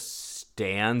he just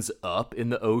stands up in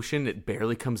the ocean. It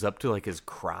barely comes up to like his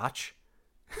crotch.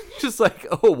 Just like,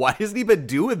 oh, why hasn't he been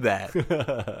doing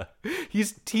that?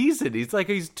 He's teasing.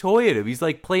 He's toying him. He's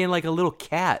like playing like a little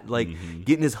cat, like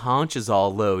getting his haunches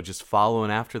all low, just following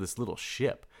after this little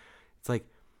ship. It's like,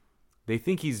 they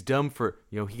think he's dumb for,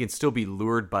 he can still be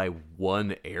lured by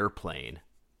one airplane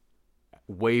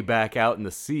way back out in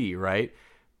the sea, right?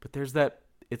 But there's that,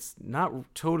 it's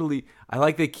not totally, I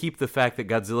like they keep the fact that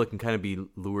Godzilla can kind of be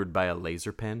lured by a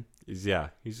laser pen. He's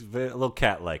a little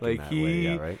cat-like in that way,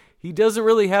 yeah, right? He doesn't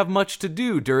really have much to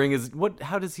do during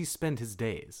how does he spend his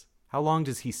days? How long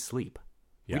does he sleep?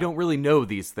 Yeah. We don't really know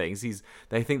these things.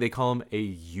 I think they call him a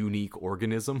unique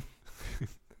organism.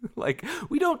 Like,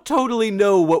 we don't totally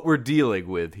know what we're dealing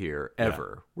with here,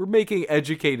 ever. Yeah. We're making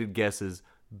educated guesses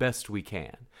best we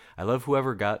can. I love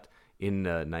whoever got in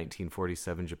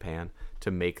 1947 Japan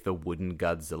to make the wooden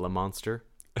Godzilla monster.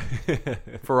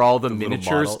 For all the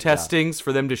miniatures model, testings,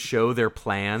 for them to show their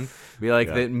plan. Be like,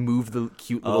 they move the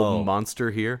cute little monster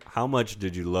here. How much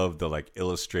did you love the, like,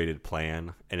 illustrated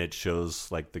plan? And it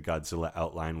shows, like, the Godzilla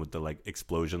outline with the, like,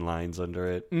 explosion lines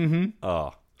under it. Mm-hmm.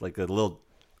 Oh, like a little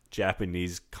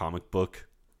Japanese comic book,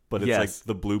 but it's like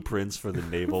the blueprints for the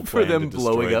naval for plan them to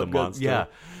blowing destroy up the monster. Yeah,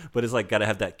 but it's like got to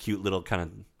have that cute little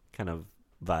kind of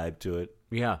vibe to it.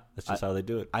 Yeah, that's just how they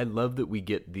do it. I love that we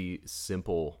get the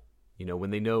simple.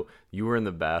 When they know you were in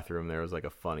the bathroom, there was like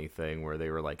a funny thing where they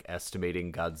were like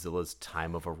estimating Godzilla's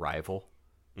time of arrival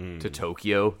to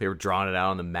Tokyo. They were drawing it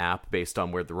out on the map based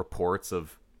on where the reports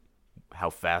of how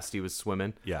fast he was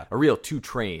swimming. Yeah, a real two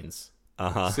trains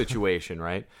situation,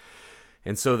 right?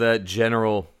 And so that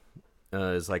general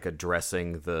is like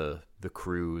addressing the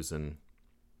crews, and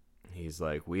he's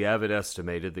like, we have it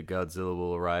estimated that Godzilla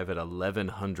will arrive at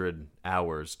 1100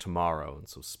 hours tomorrow, and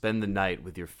so spend the night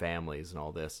with your families and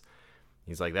all this.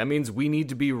 He's like, that means we need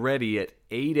to be ready at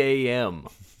 8 a.m.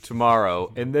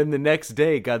 tomorrow. And then the next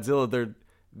day, Godzilla,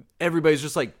 everybody's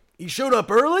just like, he showed up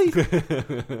early?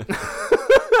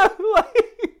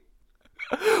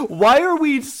 Why are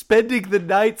we spending the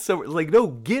night so... Like, no,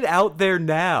 get out there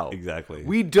now. Exactly.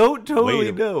 We don't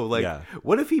totally know. Like,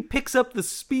 what if he picks up the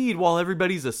speed while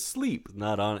everybody's asleep? He's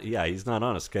not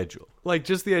on a schedule. Like,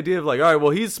 just the idea of like, all right,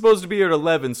 well, he's supposed to be here at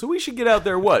 11, so we should get out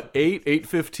there, what,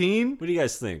 8:15? What do you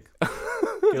guys think?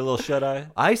 Get a little shut-eye?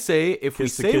 I say, if we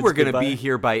say we're going to be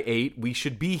here by 8, we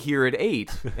should be here at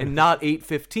 8 and not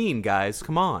 8:15, guys.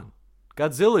 Come on.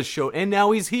 Godzilla's show, and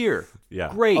now he's here.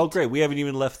 Yeah. Great. Oh, great. We haven't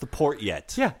even left the port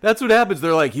yet. Yeah, that's what happens.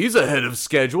 They're like, he's ahead of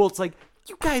schedule. It's like,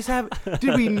 you guys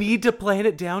did we need to plan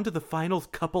it down to the final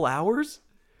couple hours?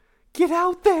 Get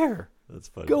out there. That's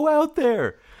funny. Go out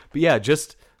there. But yeah,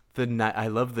 just I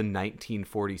love the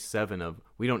 1947 of,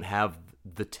 we don't have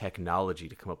the technology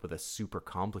to come up with a super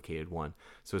complicated one.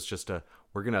 So it's just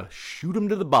we're going to shoot him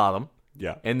to the bottom.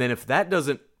 Yeah. And then if that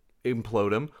doesn't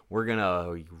implode him, we're going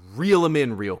to reel him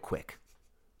in real quick.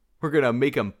 We're going to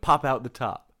make him pop out the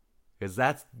top because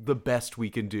that's the best we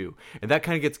can do. And that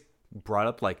kind of gets brought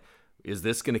up like, is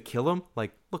this going to kill him?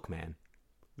 Like, look, man.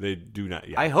 They do not.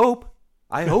 Yeah. I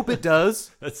hope it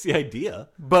does. That's the idea.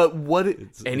 But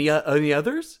any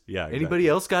others? Yeah. Exactly. Anybody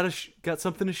else got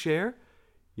something to share?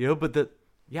 But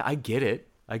I get it.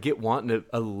 I get wanting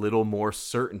a little more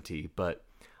certainty, but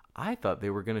I thought they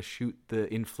were going to shoot the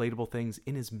inflatable things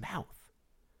in his mouth.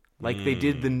 Like they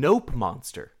did the Nope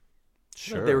monster.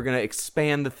 Sure. They were going to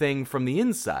expand the thing from the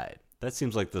inside. That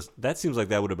seems like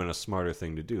that would have been a smarter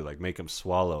thing to do. Like make him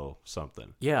swallow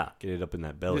something. Yeah. Get it up in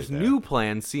that belly. This new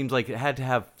plan seemed like it had to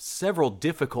have several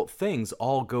difficult things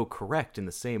all go correct in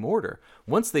the same order.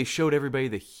 Once they showed everybody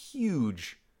the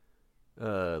huge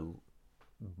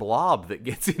blob that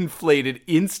gets inflated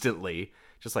instantly,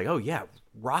 just like, oh yeah,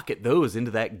 rocket those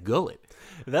into that gullet.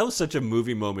 That was such a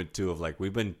movie moment too, of like,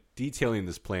 we've been detailing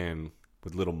this plan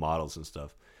with little models and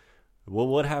stuff. Well,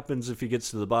 what happens if he gets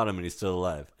to the bottom and he's still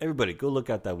alive? Everybody, go look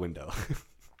out that window.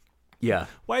 Yeah.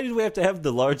 Why did we have to have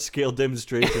the large scale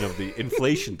demonstration of the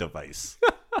inflation device?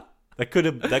 That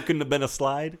couldn't have been a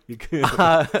slide.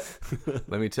 Let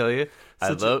me tell you,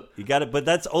 you got it, but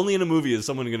that's only in a movie. Is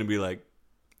someone going to be like,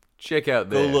 check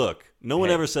out there. Go look. No one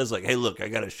ever says like, hey, look, I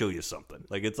got to show you something.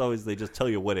 Like it's always they just tell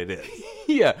you what it is.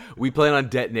 Yeah, we plan on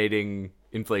detonating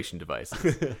inflation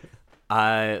devices.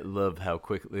 I love how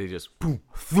quickly they just boom,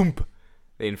 thump.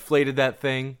 They inflated that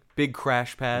thing, big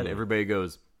crash pad. Everybody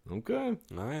goes, okay,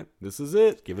 all right, this is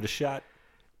it. Give it a shot.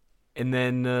 And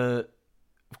then, of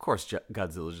course,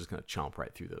 Godzilla's just going to chomp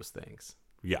right through those things.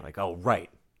 Yeah. Like, oh, right.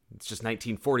 It's just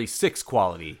 1946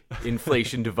 quality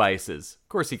inflation devices. Of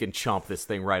course he can chomp this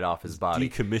thing right off his body.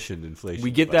 Decommissioned inflation We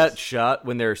get device. that shot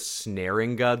when they're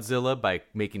snaring Godzilla by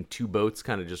making two boats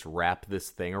kind of just wrap this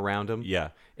thing around him.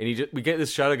 Yeah. And we get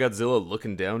this shot of Godzilla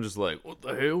looking down just like, what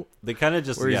the hell? They kind of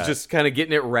just... Where he's just kind of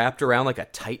getting it wrapped around like a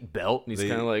tight belt. And he's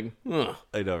kind of like, ugh.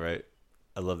 I know, right?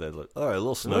 I love that look. All right, a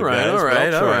little snug, all right, guys. all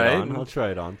right, I'll try all it right. on. I'll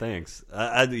try it on. Thanks.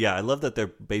 I love that their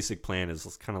basic plan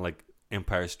is kind of like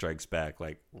Empire Strikes Back.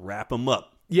 Like, wrap him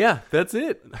up. Yeah, that's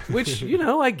it. Which,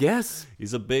 I guess.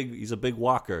 He's a big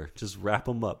walker. Just wrap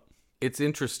him up. It's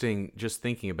interesting just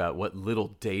thinking about what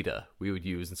little data we would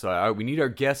use. And so we need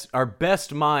our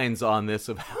best minds on this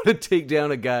of how to take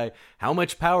down a guy. How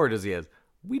much power does he have?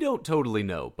 We don't totally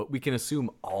know, but we can assume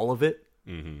all of it.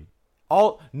 Mm-hmm.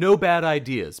 No bad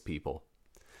ideas, people.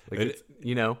 Like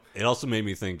It also made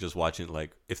me think, just watching it,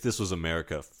 like, if this was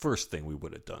America, first thing we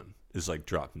would have done is like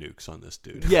drop nukes on this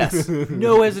dude. Yes,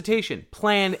 no hesitation.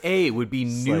 Plan A would be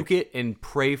nuke it and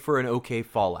pray for an okay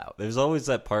fallout. There's always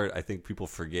that part I think people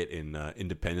forget in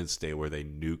Independence Day where they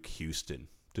nuke Houston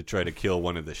to try to kill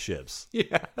one of the ships.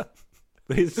 Yeah.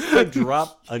 They just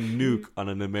drop a nuke on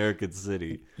an American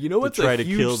city. You know what's to try a to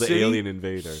huge kill the city? alien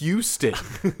invader. Houston.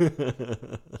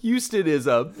 Houston is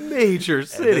a major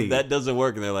city. That doesn't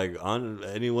work, and they're like, on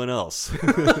anyone else.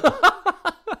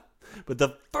 But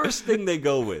the first thing they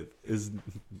go with is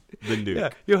the nuke. Yeah.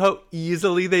 You know how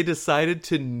easily they decided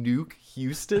to nuke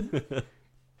Houston?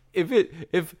 If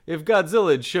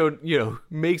Godzilla had showed,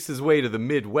 makes his way to the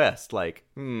Midwest, like,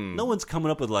 No one's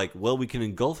coming up with like, well, we can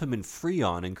engulf him in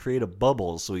Freon and create a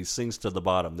bubble so he sinks to the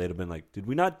bottom. They'd have been like, did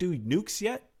we not do nukes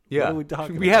yet? Yeah, what are we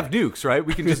talking we about? have nukes, right?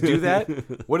 We can just do that.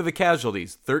 What are the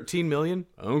casualties? 13 million?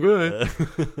 Okay.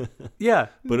 Yeah,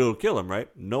 but it'll kill him, right?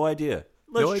 No idea.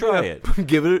 Let's no try idea. it.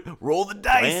 Give it. Roll the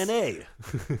dice. Plan A.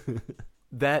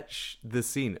 The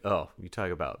scene. Oh, you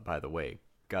talk about, by the way,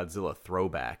 Godzilla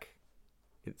throwback.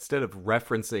 Instead of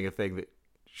referencing a thing that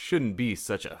shouldn't be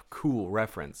such a cool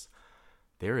reference,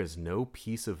 there is no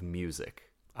piece of music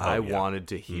I wanted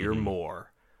to hear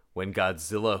more when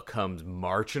Godzilla comes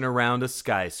marching around a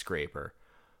skyscraper.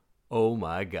 Oh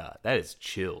my god, that is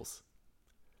chills.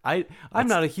 I'm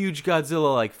not a huge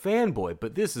Godzilla fanboy,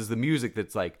 but this is the music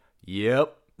that's like,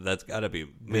 yep. That's got to be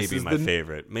maybe my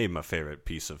favorite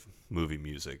piece of movie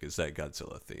music is that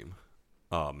Godzilla theme.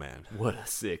 Oh man, what a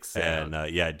sick sound!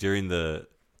 And during the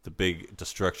big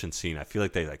destruction scene, I feel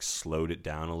like they slowed it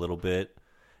down a little bit,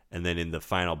 and then in the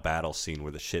final battle scene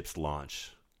where the ships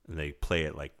launch and they play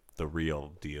it like the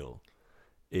real deal,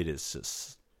 it is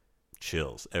just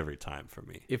chills every time for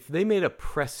me. If they made a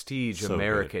prestige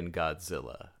American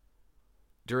Godzilla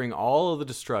during all of the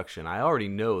destruction, I already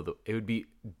know that it would be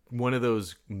one of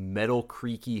those metal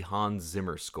creaky Hans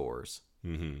Zimmer scores.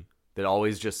 Mm-hmm. That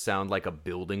always just sound like a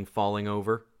building falling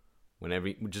over.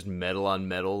 Whenever just metal on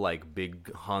metal, like big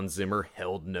Hans Zimmer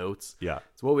held notes. Yeah.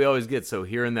 It's what we always get. So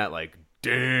hearing that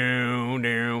down,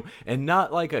 down, and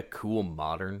not like a cool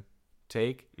modern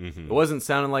take. Mm-hmm. It wasn't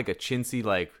sounding like a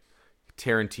chintzy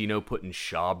Tarantino putting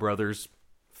Shaw Brothers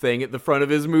thing at the front of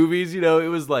his movies. You know, it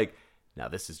was like, now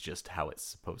this is just how it's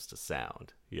supposed to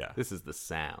sound. Yeah. This is the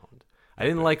sound. I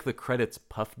didn't like the credits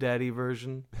Puff Daddy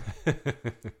version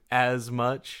as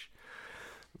much.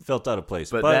 Felt out of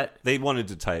place, but they wanted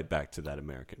to tie it back to that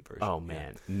American version. Oh,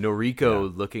 man.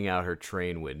 Noriko looking out her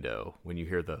train window when you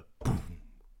hear the boom,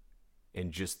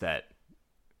 and just the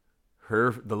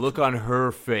look on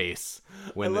her face.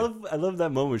 When I love that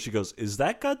moment where she goes, "Is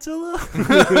that Godzilla?"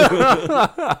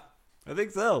 I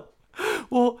think so.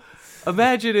 Well,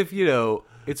 imagine if,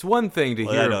 it's one thing to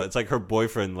hear. I know. It's like her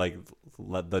boyfriend, like,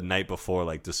 the night before,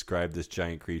 like, described this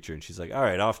giant creature, and she's like, all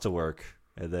right, off to work.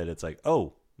 And then it's like,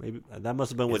 oh, maybe that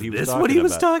must have been what he was talking about. Is this what he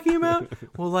was talking about?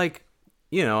 Well, like,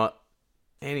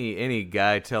 any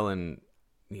guy telling,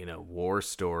 war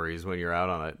stories when you're out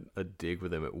on a dig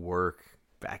with him at work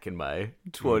back in my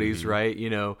 20s, right?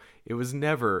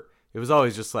 It was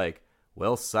always just like,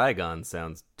 well, Saigon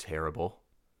sounds terrible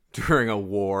during a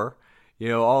war.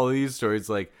 All these stories,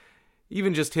 like,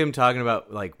 even just him talking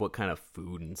about, like, what kind of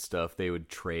food and stuff they would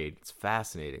trade. It's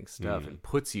fascinating stuff and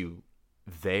puts you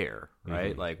there,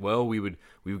 right? Like, well, we would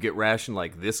get rationed,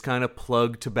 like, this kind of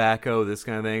plug tobacco, this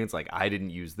kind of thing. It's like, I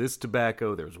didn't use this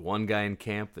tobacco. There was one guy in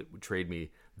camp that would trade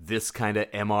me this kind of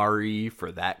MRE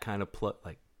for that kind of plug.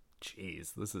 Like,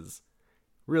 geez, this is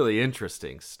really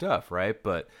interesting stuff, right?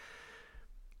 But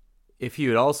if he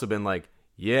had also been like,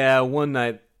 yeah, one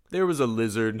night there was a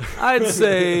lizard, I'd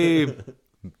say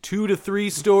 2 to 3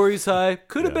 stories high,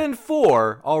 could have been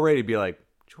 4, already be like,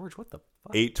 George, what the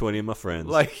fuck? 820 of my friends.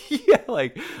 Like,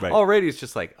 right. Already it's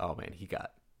just like, oh man,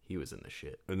 he was in the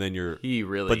shit. And then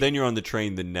but then you're on the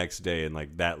train the next day and,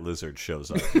 like, that lizard shows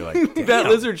up. You're like, damn. That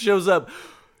lizard shows up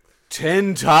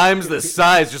 10 times the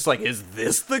size, just like, is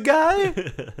this the guy?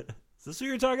 Is this who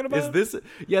you're talking about?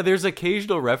 There's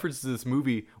occasional reference to this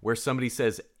movie where somebody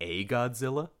says a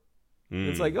Godzilla.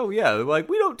 It's like, oh yeah, like,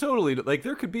 we don't totally, like,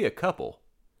 there could be a couple.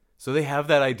 So they have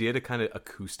that idea to kind of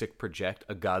acoustic project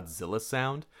a Godzilla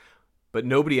sound, but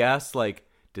nobody asks, like,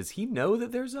 does he know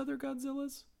that there's other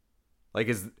Godzillas? Like,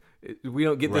 we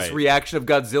don't get this reaction of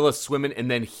Godzilla swimming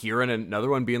and then hearing another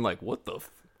one being like, what the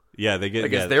Yeah, they get.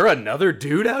 Like, is there another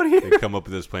dude out here? They come up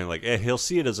with this plan, like, he'll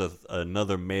see it as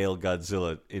another male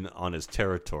Godzilla on his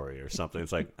territory or something.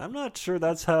 It's like, I'm not sure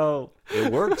that's how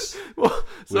it works.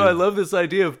 I love this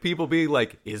idea of people being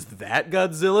like, is that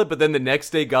Godzilla? But then the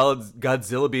next day,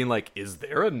 Godzilla being like, is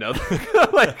there another?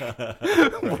 Like,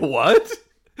 what?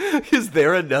 Is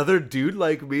there another dude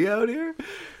like me out here?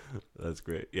 That's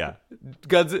great. Yeah,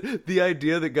 the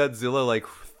idea that Godzilla, like,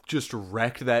 just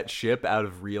wrecked that ship out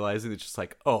of realizing it's just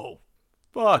like, oh,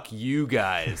 fuck you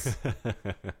guys.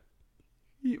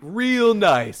 Real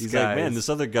nice. He's guys. like, man, this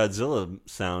other Godzilla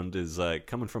sound is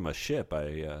coming from a ship.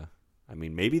 I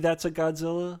mean, maybe that's a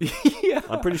Godzilla. Yeah,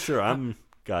 I'm pretty sure I'm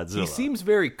Godzilla. He seems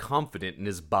very confident in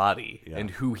his body and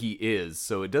who he is,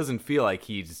 so it doesn't feel like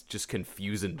he's just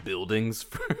confusing buildings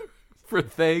for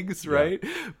things, right?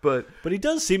 But he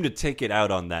does seem to take it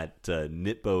out on that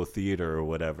Nitbo theater or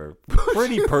whatever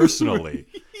pretty personally.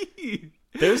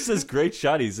 There's this great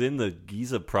shot. He's in the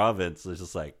Giza province. It's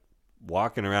just like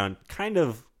walking around, kind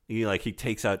of, like, he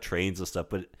takes out trains and stuff,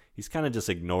 but he's kind of just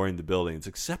ignoring the buildings,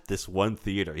 except this one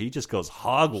theater. He just goes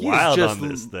hog wild on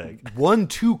this thing.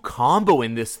 1-2 combo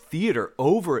in this theater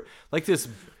over, like, this.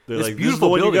 They're this like, beautiful this is the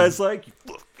one building. you guys like?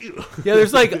 Yeah,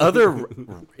 there's, like, other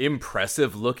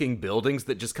impressive looking buildings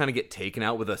that just kind of get taken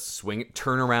out with a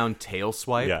turnaround tail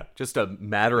swipe. Yeah. Just a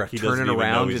matter of he turning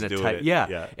around in a tight.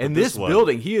 Yeah. And this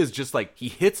building, he is just like, he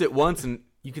hits it once and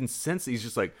you can sense he's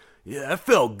just like, yeah, that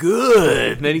felt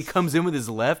good. And then he comes in with his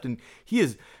left and he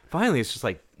is finally, it's just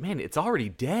like, man, it's already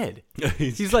dead.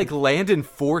 He's like landing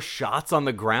 4 shots on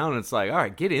the ground and it's like, all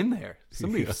right, get in there.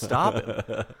 Somebody stop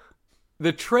him.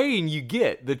 The train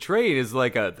is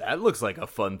like that looks like a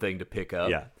fun thing to pick up.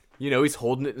 Yeah. He's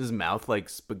holding it in his mouth like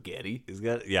spaghetti. He's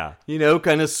got, yeah.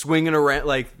 Kind of swinging around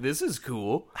like, this is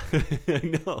cool.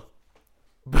 I know.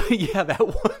 But yeah, that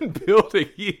one building,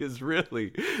 he is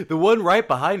really, the one right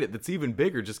behind it that's even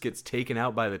bigger just gets taken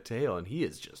out by the tail and he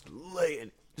is just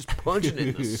punching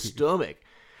it in the stomach.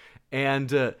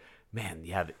 And man,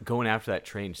 yeah, going after that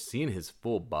train, seeing his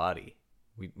full body,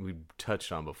 we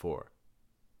touched on before.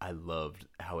 I loved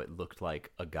how it looked like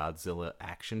a Godzilla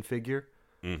action figure,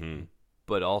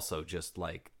 but also just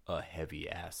like a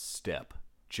heavy-ass steppe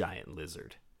giant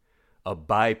lizard. A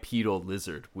bipedal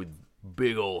lizard with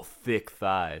big old thick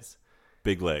thighs.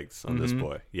 Big legs on this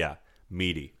boy. Yeah,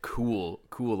 meaty. Cool,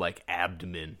 like,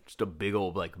 abdomen. Just a big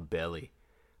old, like, belly.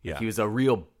 Yeah. He was a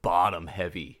real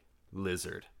bottom-heavy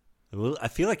lizard. Well, I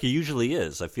feel like he usually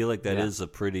is. I feel like that is a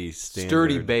pretty standard...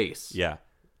 Sturdy base. Yeah.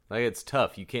 Like, it's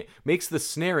tough. You can't... Makes the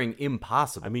snaring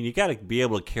impossible. I mean, you got to be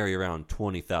able to carry around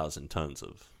 20,000 tons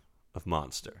of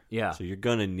monster. Yeah. So you're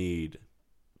going to need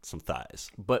some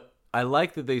thighs. But I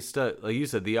like that they like you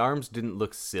said, the arms didn't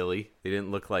look silly. They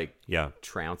didn't look like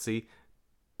trouncy.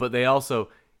 But they also...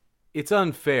 It's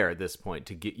unfair at this point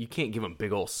to get... You can't give him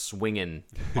big old swinging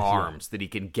arms that he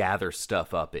can gather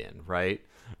stuff up in, right?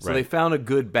 So they found a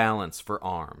good balance for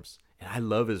arms. And I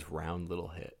love his round little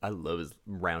head. I love his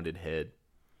rounded head.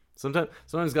 Sometimes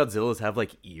Godzillas have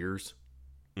like ears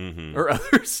or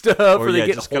other stuff, or they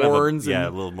get horns. A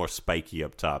little more spiky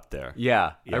up top there.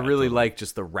 Yeah, I really like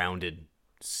just the rounded,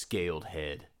 scaled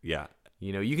head. Yeah,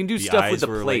 you can do stuff with the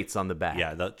plates on the back.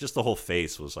 Yeah, just the whole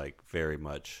face was like very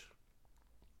much,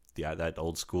 that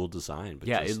old school design. But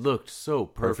it looked so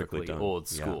perfectly done. Old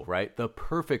school, right? The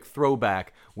perfect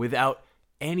throwback without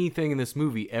anything in this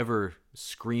movie ever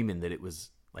screaming that it was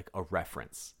like a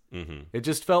reference. Mm-hmm. It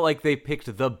just felt like they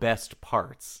picked the best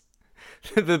parts.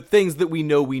 The things that we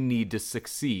know we need to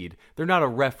succeed. They're not a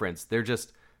reference. They're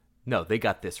just, no, they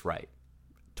got this right.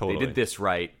 Totally. They did this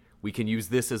right. We can use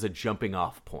this as a jumping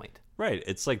off point. Right.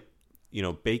 It's like,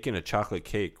 baking a chocolate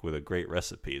cake with a great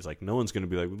recipe. It's like, no one's going to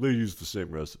be like, well, they used the same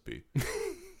recipe.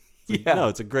 No,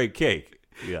 it's a great cake.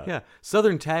 Yeah.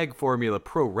 Southern Tag Formula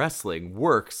Pro Wrestling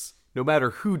works no matter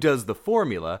who does the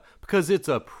formula, because it's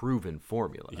a proven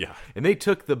formula. Yeah. And they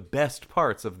took the best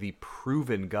parts of the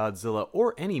proven Godzilla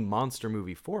or any monster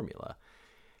movie formula.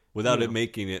 Without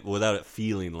it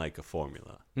feeling like a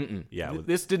formula. Mm-mm. Yeah.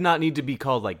 This did not need to be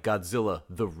called like Godzilla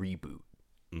the Reboot.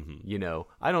 Mm-hmm.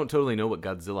 I don't totally know what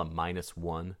Godzilla Minus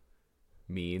One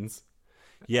means.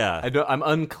 Yeah. I'm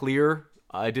unclear.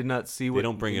 I did not see what they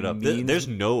don't bring it up. There's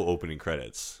no opening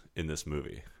credits in this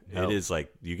movie. It is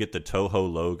like you get the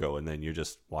Toho logo and then you're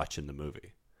just watching the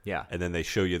movie. Yeah. And then they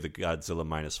show you the Godzilla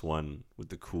Minus One with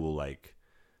the cool like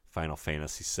Final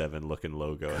Fantasy VII looking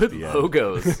logo at the end.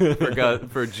 Logos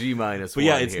for G Minus One. But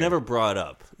yeah, it's never brought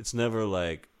up. It's never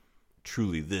like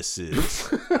truly this is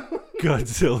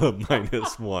Godzilla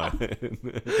Minus One.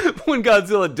 When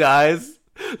Godzilla dies,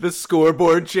 the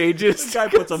scoreboard changes. This guy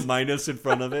puts a minus in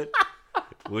front of it.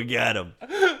 We got him.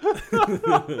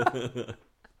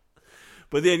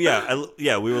 But then,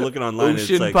 we were looking online.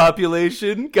 Ocean it's like,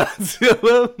 population,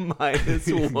 Godzilla Minus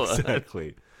One.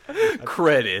 Exactly.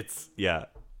 Credits. Yeah.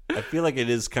 I feel like it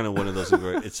is kind of one of those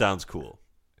where it sounds cool.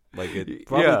 Like it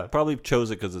probably chose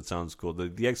it because it sounds cool.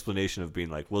 The explanation of being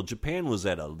like, well, Japan was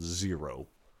at a 0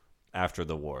 after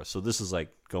the war, so this is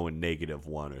like going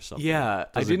 -1 or something. Yeah,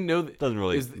 I didn't know that. Doesn't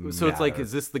really. So it's like,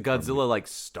 is this the Godzilla like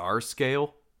star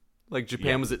scale? Like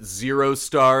Japan was at 0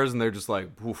 stars, and they're just like,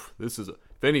 "Oof, this is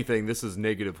if anything, this is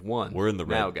 -1." We're in the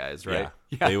red now, guys, right?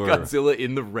 Yeah, they were, Godzilla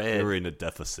in the red. They were in a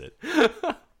deficit.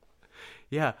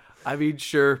 Yeah, I mean,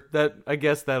 sure. I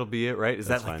guess that'll be it, right? Is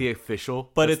That's that like fine. the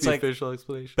official? But That's it's the like official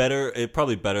explanation. Better,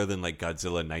 probably better than like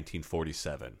Godzilla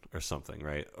 1947 or something,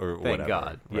 right? Or Thank whatever.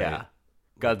 God. Right? Yeah.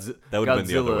 That would have been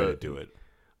the other way to do it.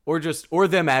 Or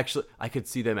them actually. I could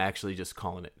see them actually just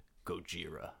calling it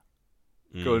Gojira.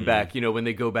 Going back, when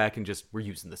they go back and we're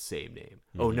using the same name.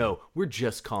 Mm-hmm. Oh no, we're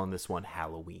just calling this one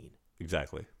Halloween.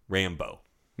 Exactly. Rambo.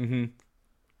 Mm-hmm.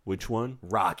 Which one?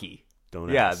 Rocky.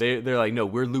 Don't ask. Yeah, they're like, no,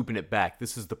 we're looping it back.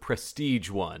 This is the prestige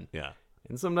one. Yeah.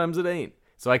 And sometimes it ain't.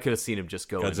 So I could have seen him just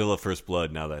going. Godzilla First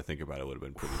Blood, now that I think about it, would have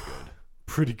been pretty good.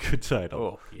 Pretty good title.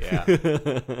 Oh, yeah.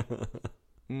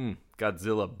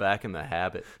 Godzilla back in the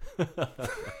habit.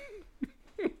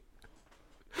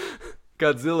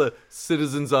 Godzilla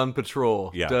Citizens on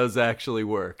Patrol does actually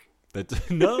work.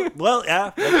 Well, yeah,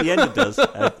 at the end it does.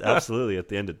 Absolutely, at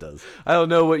the end it does. I don't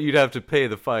know what you'd have to pay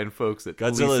the fine folks at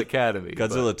Godzilla Police Academy.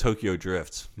 Godzilla Tokyo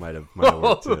Drift might have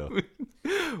worked too.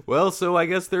 Well, so I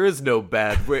guess there is no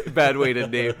bad way to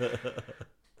name.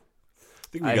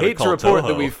 I hate to report Toho.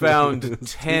 that we found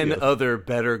 10 other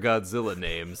better Godzilla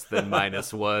names than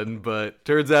 -1, but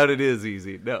turns out it is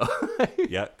easy. No.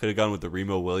 Yeah, could have gone with the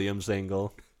Remo Williams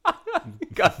angle.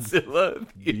 Godzilla.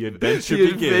 The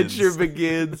adventure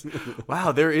begins.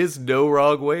 Wow, there is no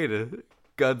wrong way to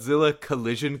Godzilla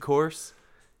Collision Course.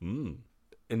 And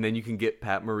then you can get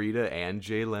Pat Morita and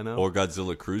Jay Leno. Or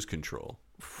Godzilla Cruise Control.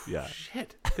 Yeah.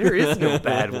 Shit, there is no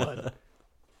bad one.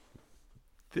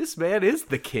 This man is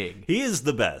the king. He is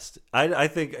the best. I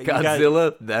think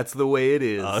Godzilla, that's the way it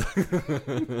is.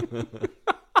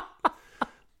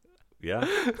 Yeah.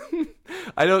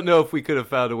 I don't know if we could have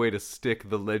found a way to stick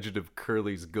the Legend of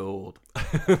Curly's Gold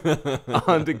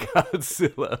onto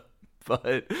Godzilla,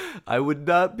 but I would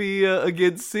not be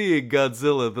against seeing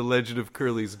Godzilla, the Legend of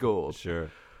Curly's Gold. Sure.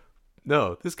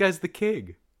 No, this guy's the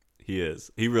king. He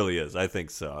is. He really is. I think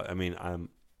so. I mean,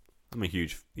 I'm a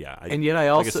huge and yet I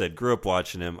also, like I said, grew up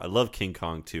watching him. I love King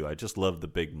Kong too. I just love the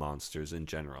big monsters in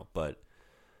general. But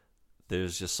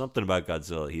there's just something about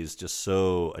Godzilla. He's just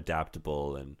so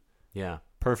adaptable and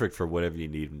perfect for whatever you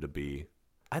need him to be.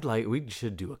 We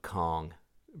should do a Kong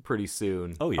pretty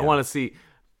soon. Oh yeah, I want to see,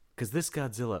 because this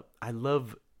Godzilla, I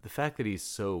love the fact that he's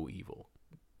so evil.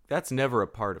 That's never a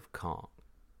part of Kong.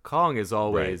 Kong is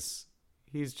always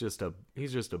he's just a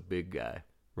big guy.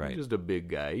 Right. He's just a big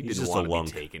guy. He He's didn't just want a to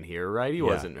lunk. be taken here, right? He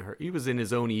wasn't hurt. He was in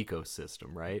his own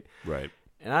ecosystem, right? Right.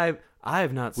 And I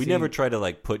have not seen... We never try to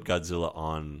like put Godzilla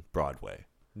on Broadway.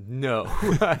 No,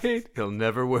 right? He'll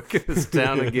never work in this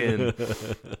town again.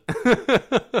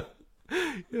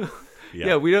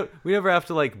 Yeah, we never have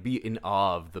to like be in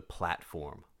awe of the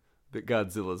platform that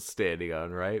Godzilla's standing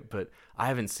on, right? But I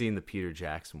haven't seen the Peter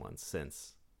Jackson one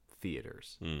since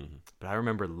theaters. But I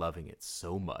remember loving it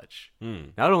so much.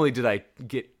 Not only did I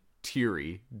get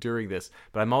teary during this,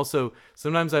 but I'm also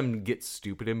sometimes get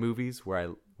stupid in movies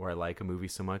where I like a movie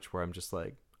so much where I'm just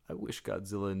like, I wish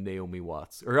Godzilla and Naomi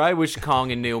Watts, or I wish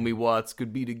Kong and Naomi Watts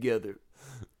could be together.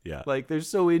 Yeah, like they're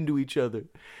so into each other,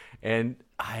 and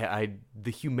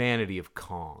the humanity of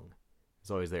Kong is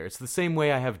always there. It's the same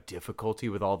way I have difficulty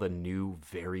with all the new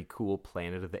very cool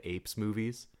Planet of the Apes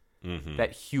movies.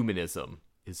 That humanism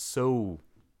is so...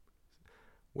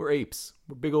 We're apes.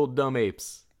 We're big old dumb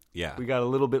apes. Yeah. We got a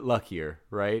little bit luckier,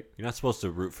 right? You're not supposed to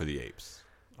root for the apes,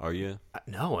 are you?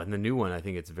 No, and the new one, I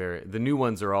think it's the new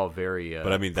ones are all very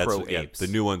but I mean, that's pro-apes. the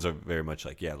new ones are very much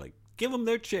like, like give them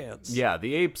their chance. Yeah,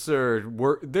 the apes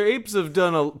the apes have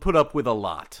put up with a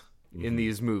lot in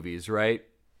these movies, right?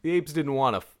 The apes didn't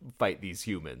want to fight these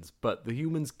humans, but the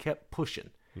humans kept pushing.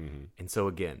 And so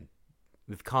again,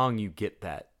 with Kong, you get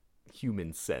that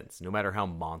human sense, no matter how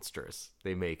monstrous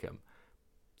they make him.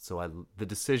 So the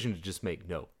decision to just make,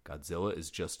 no, Godzilla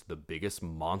is just the biggest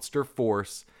monster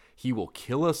force. He will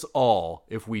kill us all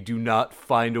if we do not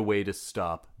find a way to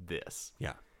stop this.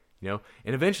 Yeah. And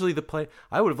eventually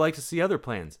I would have liked to see other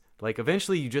plans. Like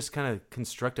eventually you just kind of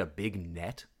construct a big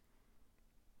net.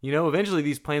 Eventually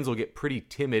these plans will get pretty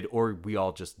timid or we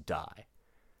all just die.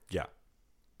 Yeah.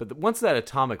 But once that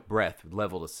atomic breath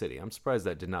leveled a city, I'm surprised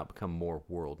that did not become more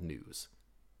world news.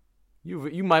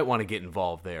 You might want to get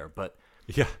involved there, but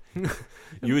yeah,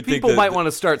 you would people think might want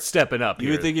to start stepping up.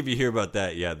 You would think if you hear about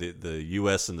that, the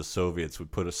U.S. and the Soviets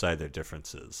would put aside their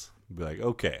differences, be like,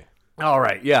 okay, all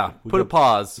right, yeah, put a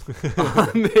pause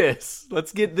on this.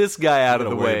 Let's get this guy out of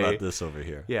the way. About this over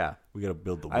here. Yeah, we got to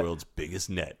build the world's biggest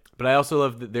net. But I also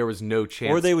love that there was no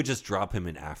chance. Or they would just drop him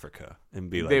in Africa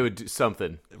and be like... They would do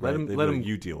something. Right, let him...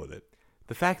 You deal with it.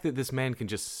 The fact that this man can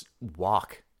just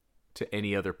walk to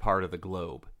any other part of the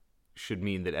globe should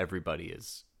mean that everybody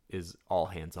is all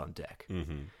hands on deck.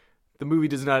 The movie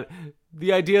does not...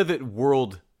 The idea that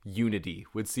world unity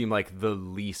would seem like the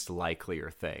least likelier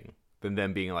thing than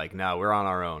them being like, no, we're on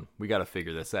our own. We got to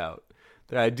figure this out.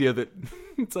 The idea that...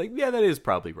 It's like, yeah, that is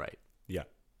probably right. Yeah.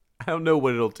 I don't know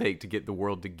what it'll take to get the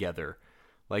world together.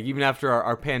 Like, even after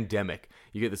our pandemic,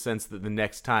 you get the sense that the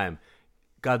next time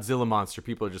Godzilla monster,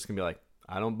 people are just going to be like,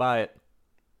 I don't buy it.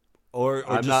 Or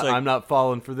I'm not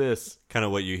falling for this. Kind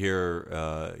of what you hear,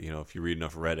 if you read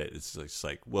enough Reddit, it's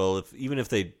like, well, even if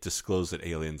they disclose that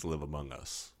aliens live among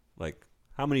us, like,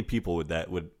 how many people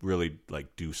would really,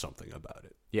 like, do something about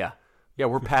it? Yeah. Yeah,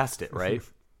 we're past it, right?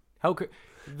 How could...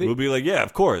 We'll be like, yeah,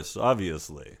 of course,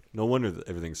 obviously. No wonder that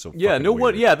everything's so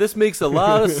weird. Yeah, this makes a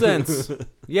lot of sense.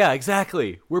 Yeah,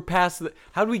 exactly. We're past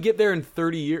how do we get there in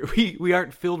 30 years? We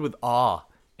aren't filled with awe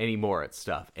anymore at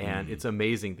stuff. And it's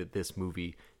amazing that this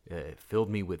movie filled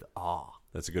me with awe.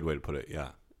 That's a good way to put it, yeah.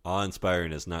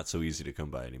 Awe-inspiring is not so easy to come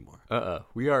by anymore.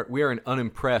 We are an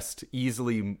unimpressed,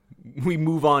 we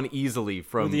move on easily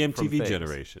from... We're the MTV from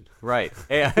generation. Right.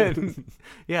 And,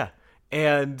 yeah.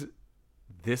 And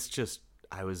this just...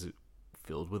 I was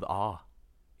filled with awe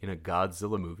in a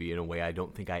Godzilla movie in a way I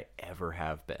don't think I ever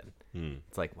have been.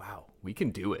 It's like, wow, we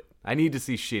can do it. I need to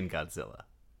see Shin Godzilla.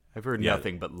 I've heard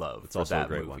nothing but love for that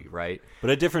movie, right? But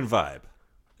a different vibe.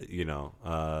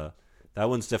 That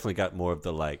one's definitely got more of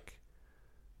the, like,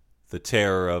 the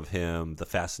terror of him, the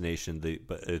fascination,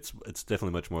 but it's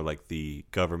definitely much more like the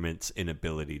government's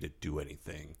inability to do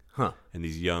anything. Huh. And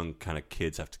these young kind of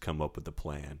kids have to come up with a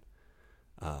plan.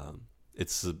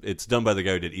 It's done by the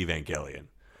guy who did Evangelion.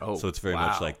 Oh, so it's very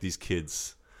much like these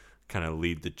kids kind of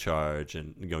lead the charge,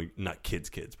 and not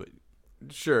kids, but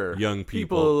sure, young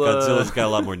people. Godzilla's got a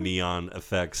lot more neon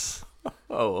effects.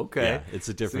 Oh, okay. Yeah, it's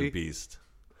a different beast.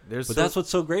 But that's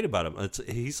what's so great about him.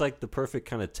 He's like the perfect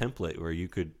kind of template where you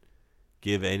could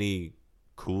give any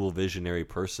cool visionary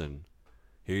person,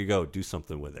 Here you go. Do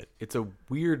something with it. It's a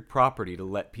weird property to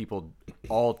let people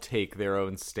all take their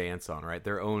own stance on, right?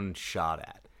 Their own shot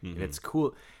at. And it's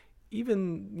cool.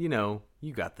 Even,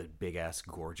 you got the big-ass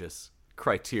gorgeous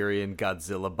Criterion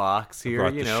Godzilla box here.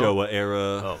 Brought the Showa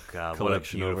era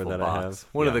collection what a over that box. I have.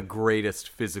 One of the greatest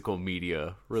physical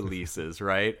media releases,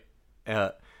 right?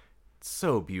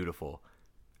 So beautiful.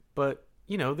 But,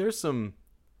 there's some...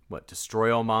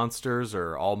 Destroy All Monsters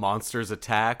or All Monsters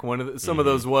Attack? Some of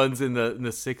those ones in the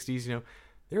 60s,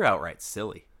 they're outright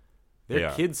silly.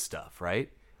 They're kids stuff, right?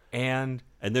 And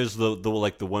there's the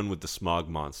one with the smog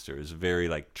monsters, very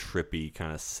like trippy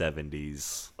kind of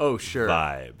 70s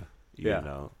vibe. You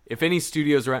know. If any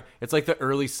studios around, it's like the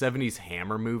early 70s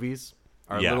Hammer movies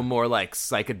are a little more like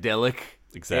psychedelic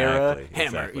era.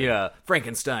 Hammer,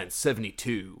 Frankenstein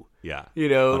 72. Yeah.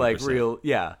 100%. Like real,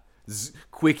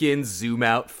 quick in, zoom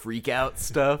out, freak out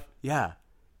stuff. Yeah,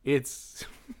 it's,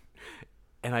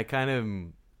 and I kind of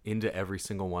am into every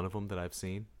single one of them that I've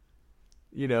seen.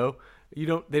 They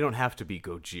don't have to be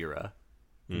Gojira.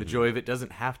 The joy of it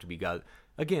doesn't have to be God.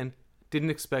 Again,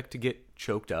 didn't expect to get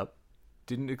choked up,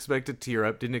 didn't expect to tear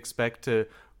up, didn't expect to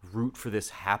root for this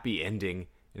happy ending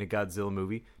in a Godzilla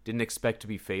movie, didn't expect to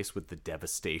be faced with the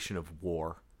devastation of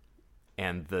war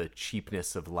and the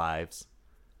cheapness of lives.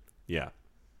 Yeah.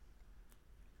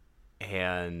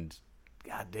 And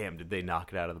goddamn, did they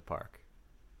knock it out of the park?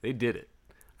 They did it.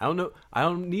 I don't know. I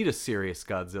don't need a serious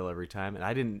Godzilla every time, and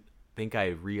I didn't think I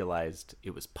realized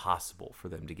it was possible for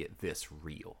them to get this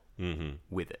real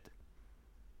with it.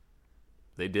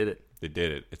 They did it. They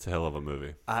did it. It's a hell of a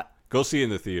movie. Go see it in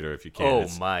the theater if you can.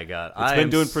 Oh my god, it's been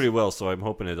doing pretty well, so I'm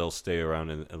hoping it'll stay around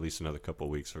in at least another couple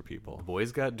of weeks for people. The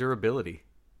boy's got durability.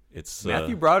 It's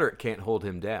Matthew Broderick can't hold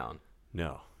him down.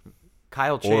 No.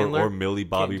 Kyle Chandler or Millie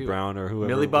Bobby Brown or whoever.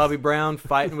 Millie Bobby Brown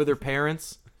fighting with her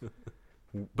parents,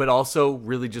 but also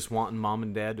really just wanting mom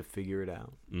and dad to figure it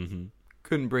out. Mm-hmm.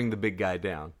 Couldn't bring the big guy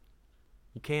down.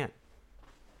 You can't.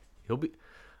 He'll be.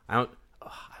 I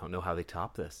don't know how they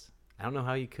top this. I don't know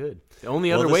how you could. The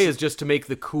only other way is just to make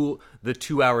the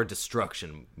 2-hour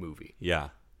destruction movie. Yeah,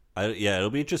 it'll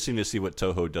be interesting to see what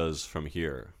Toho does from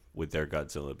here with their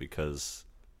Godzilla because,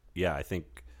 I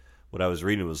think. What I was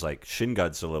reading was like Shin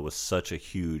Godzilla was such a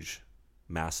huge,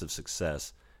 massive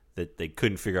success that they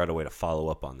couldn't figure out a way to follow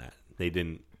up on that. They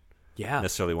didn't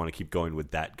necessarily want to keep going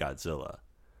with that Godzilla.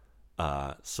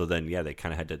 So then, they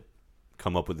kind of had to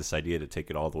come up with this idea to take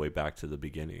it all the way back to the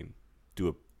beginning, do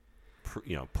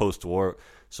a, post-war.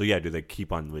 So do they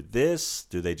keep on with this?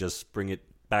 Do they just bring it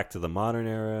back to the modern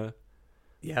era?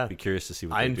 Yeah, I'd be curious to see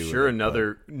what they do. I'm sure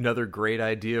another great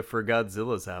idea for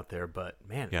Godzilla's out there, but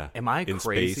man, am I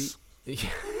crazy? Space.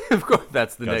 Of course,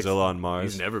 that's the next. Godzilla on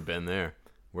Mars. You've never been there.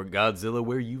 We're Godzilla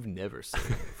where you've never seen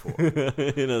it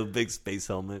before. In a big space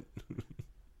helmet.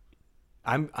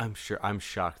 I'm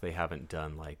shocked they haven't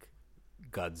done like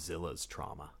Godzilla's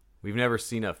trauma. We've never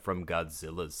seen a from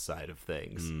Godzilla's side of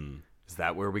things. Is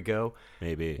that where we go?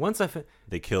 Maybe. Once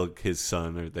they killed his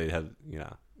son, or they had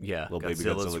little baby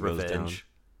Godzilla's Godzilla revenge. goes down.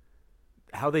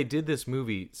 How they did this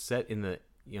movie set in the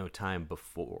time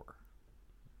before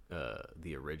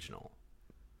the original,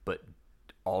 but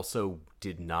also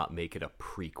did not make it a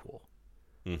prequel.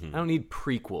 I don't need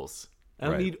prequels. I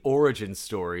don't need origin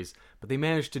stories, but they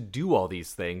managed to do all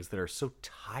these things that are so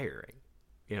tiring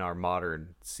in our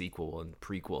modern sequel and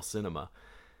prequel cinema,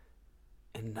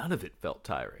 and none of it felt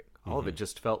tiring. All of it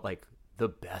just felt like the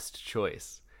best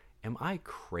choice. Am I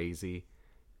crazy?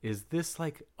 Is this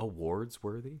like awards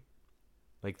worthy?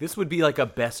 Like this would be like a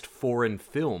best foreign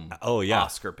film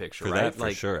Oscar picture, for right? That,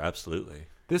 for sure, absolutely.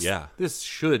 This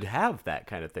should have that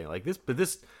kind of thing. Like this, but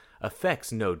this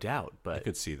affects no doubt. But I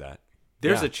could see that.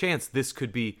 There's a chance this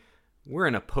could be. We're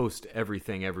in a post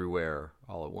everything everywhere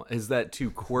all at once. Is that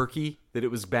too quirky that it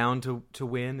was bound to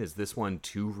win? Is this one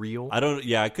too real?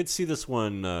 I could see this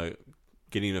one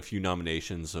getting a few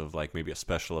nominations of like maybe a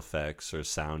special effects or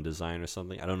sound design or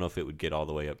something. I don't know if it would get all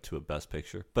the way up to a best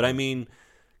picture, but I mean,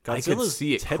 I could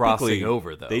see it crossing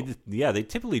over though. They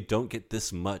typically don't get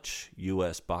this much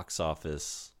U.S. box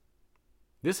office.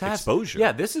 This has exposure.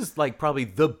 Yeah, this is like probably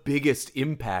the biggest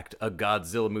impact a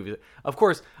Godzilla movie. Of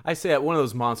course, I say that one of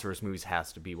those monstrous movies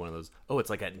has to be one of those. Oh,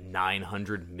 it's like a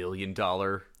 $900 million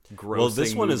grossing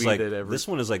this one movie is like that ever. This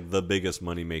one is like the biggest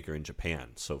moneymaker in Japan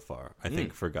so far. I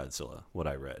think for Godzilla, what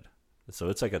I read. So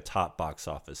it's like a top box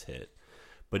office hit.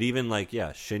 But even like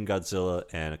Shin Godzilla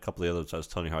and a couple of others. I was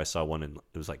telling you how I saw one and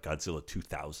it was like Godzilla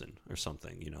 2000 or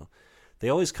something. They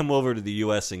always come over to the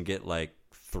U.S. and get like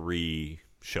 3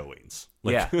 showings.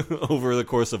 Over the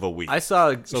course of a week. I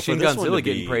saw So Shin for this one Godzilla to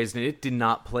getting be- praised, and it did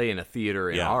not play in a theater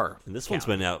in our. And this one's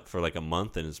been out for like a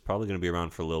month, and it's probably going to be around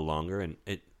for a little longer. And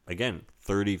it again,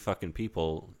 30 fucking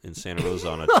people in Santa Rosa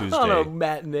on a Tuesday. on a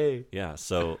matinee. Yeah,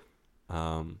 so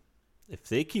if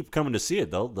they keep coming to see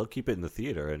it, they'll keep it in the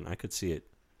theater, and I could see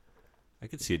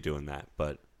it doing that.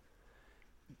 But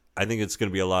I think it's going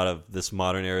to be a lot of this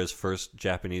modern era's first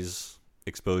Japanese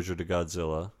exposure to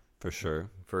Godzilla, for sure.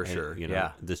 You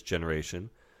know, this generation.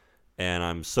 And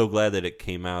I'm so glad that it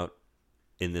came out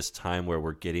in this time where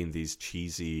we're getting these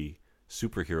cheesy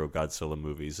superhero Godzilla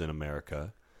movies in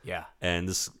America. Yeah. And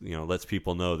this, you know, lets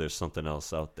people know there's something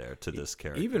else out there to this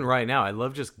character. Even right now, I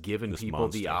love just giving This people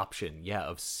the monster. option,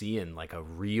 of seeing like a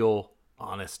real,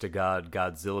 honest to God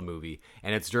Godzilla movie.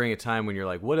 And it's during a time when you're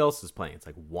like, what else is playing? It's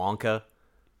like Wonka,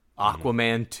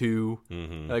 Aquaman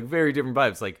 2, like very different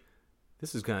vibes. Like,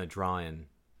 this is going to draw in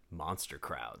monster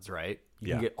crowds, right?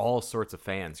 You can get all sorts of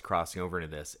fans crossing over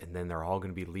into this, and then they're all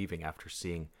going to be leaving after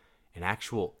seeing an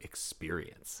actual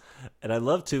experience. And I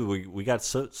love, too, we got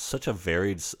such a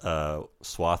varied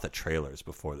swath of trailers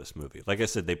before this movie. Like I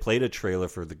said, they played a trailer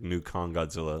for the new Kong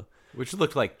Godzilla. Which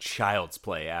looked like child's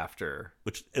play after.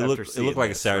 It looked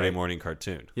like a Saturday morning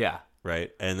cartoon. Yeah.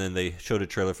 Right? And then they showed a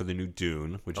trailer for the new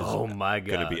Dune, which is oh my God,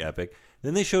 going to be epic.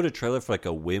 Then they showed a trailer for like a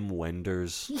Wim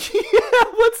Wenders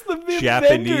what's the Wim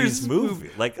Japanese Wenders movie.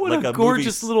 Like a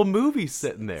gorgeous little movie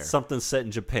sitting there. Something set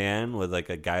in Japan with like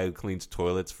a guy who cleans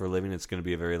toilets for a living. It's going to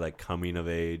be a very like coming of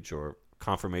age or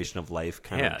confirmation of life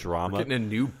kind of drama. We're getting a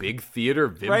new big theater.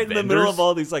 Right in the middle of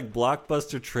all these like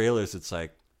blockbuster trailers, it's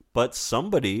like, but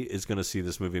somebody is going to see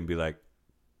this movie and be like,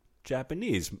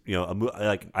 Japanese, you know,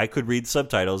 like I could read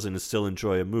subtitles and still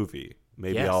enjoy a movie.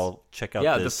 Maybe I'll check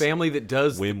out. The family that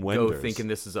does Wim go Wenders. thinking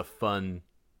this is a fun,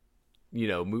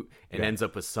 and ends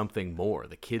up with something more.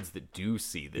 The kids that do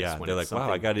see this, when they're it's like,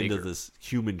 wow, I got bigger. into this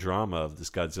human drama of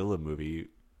this Godzilla movie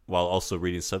while also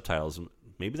reading subtitles.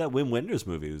 Maybe that Wim Wenders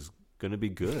movie is going to be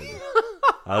good.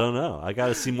 I don't know. I got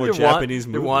to see more Japanese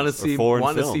movies. Want to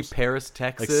see Paris,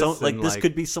 Texas. Like this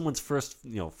could be someone's first,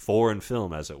 foreign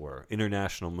film, as it were,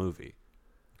 international movie.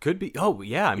 Could be. Oh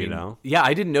yeah, I mean,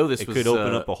 I didn't know this. It could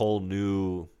open up a whole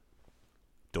new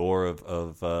door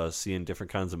of seeing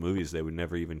different kinds of movies they would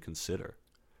never even consider.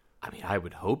 I mean, I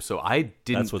would hope so. I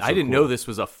didn't cool. know this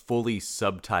was a fully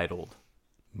subtitled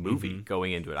movie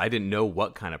going into it. I didn't know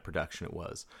what kind of production it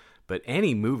was. But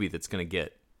any movie that's going to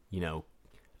get,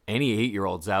 any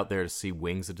 8-year-olds out there to see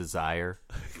Wings of Desire,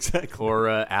 exactly, or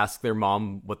ask their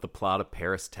mom what the plot of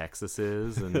Paris, Texas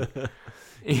is, and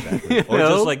or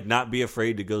just like not be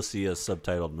afraid to go see a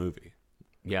subtitled movie.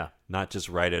 Yeah, not just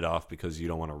write it off because you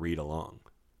don't want to read along.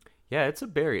 Yeah,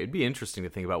 it'd be interesting to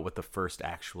think about what the first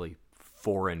actually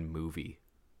foreign movie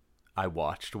I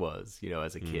watched was,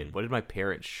 as a kid. What did my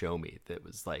parents show me that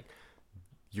was like,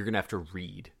 you're gonna have to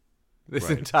read this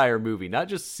entire movie, not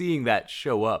just seeing that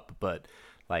show up, but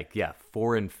like,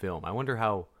 foreign film. I wonder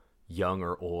how young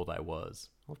or old I was.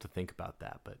 I'll have to think about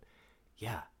that. But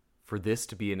yeah, for this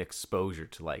to be an exposure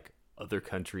to like other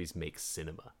countries make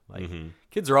cinema. Like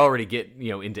kids are already getting,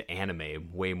 into anime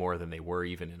way more than they were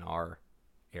even in our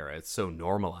era. It's so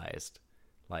normalized.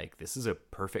 Like, this is a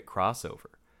perfect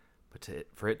crossover. But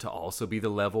for it to also be the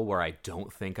level where I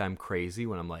don't think I'm crazy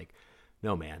when I'm like,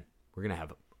 no, man, we're going to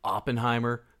have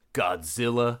Oppenheimer,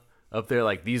 Godzilla up there.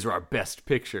 Like, these are our best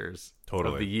pictures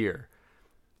of the year.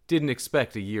 Didn't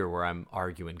expect a year where I'm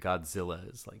arguing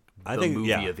Godzilla is like the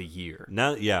movie of the year.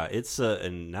 Now, it's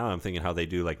and now I'm thinking how they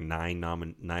do like 9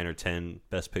 or 10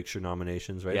 Best Picture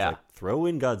nominations, right? Yeah, like, throw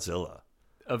in Godzilla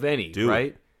of any, do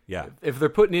right? It. Yeah, if they're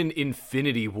putting in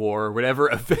Infinity War or whatever,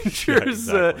 Avengers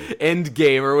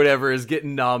Endgame or whatever is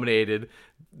getting nominated,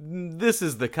 this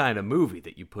is the kind of movie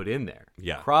that you put in there.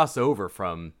 Yeah, crossover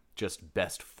from just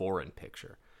Best Foreign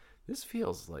Picture. This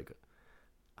feels like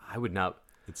I would not.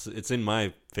 It's in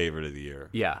my favorite of the year.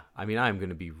 Yeah, I mean, I'm going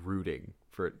to be rooting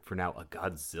for now a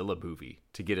Godzilla movie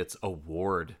to get its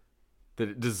award that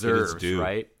it deserves,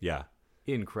 right? Yeah.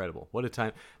 Incredible. What a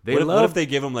time. What if they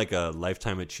give him like a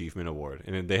Lifetime Achievement Award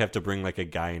and they have to bring like a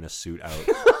guy in a suit out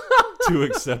to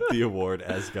accept the award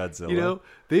as Godzilla?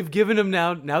 They've given him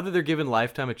now that they're giving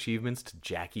Lifetime Achievements to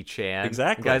Jackie Chan.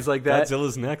 Exactly. Guys like that.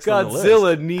 Godzilla's next Godzilla on the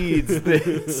list. Needs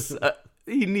this.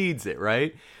 He needs it,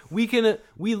 right?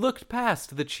 We looked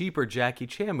past the cheaper Jackie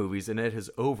Chan movies and at his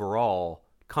overall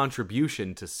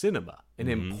contribution to cinema, an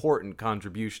important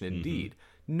contribution indeed.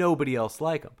 Nobody else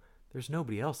like him. There's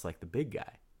nobody else like the big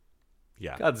guy.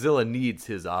 Yeah. Godzilla needs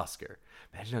his Oscar.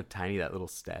 Imagine how tiny that little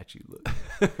statue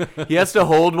looks. He has to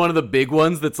hold one of the big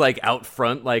ones that's like out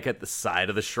front, like at the side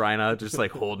of the shrine, just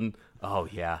like holding Oh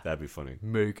yeah, That'd be funny.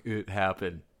 make it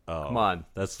happen. Oh, Come on,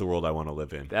 that's the world I want to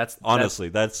live in. Honestly,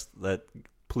 that's that.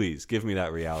 Please give me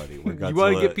that reality. Where You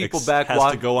wanna Godzilla get people back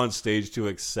has to go on stage to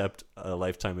accept a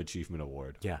Lifetime Achievement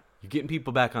Award. yeah, you're getting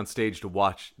people back on stage to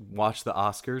watch the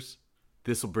Oscars.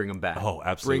 This will bring them back. Oh,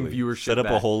 absolutely. Bring viewership. Set up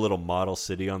back. a whole little model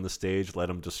city on the stage. Let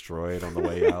them destroy it on the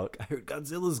way out. I heard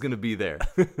Godzilla's gonna be there.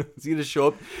 Is he gonna show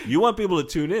up? You want people to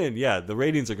tune in? Yeah, the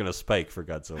ratings are going to spike for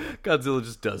Godzilla. Godzilla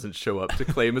just doesn't show up to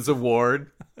claim his award.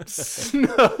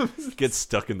 Snubs. Gets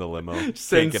stuck in the limo. Send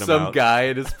Can't get him some out. guy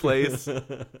at his place.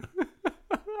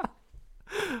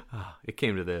 It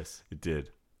came to this. It did.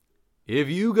 If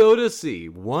you go to see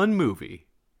one movie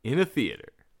in a theater,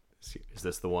 is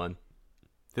this the one?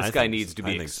 This guy needs to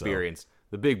be experienced.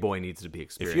 The big boy needs to be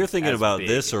experienced. If you're thinking about big.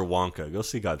 this or Wonka, go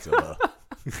see Godzilla.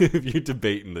 If you're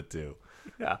debating the two.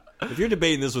 Yeah. If you're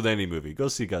debating this with any movie, go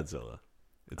see Godzilla.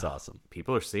 It's awesome.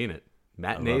 People are seeing it.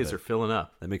 Matinees are filling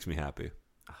up. That makes me happy.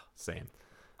 Same.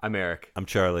 I'm Eric. I'm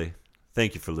Charlie.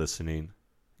 Thank you for listening.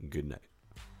 Good night.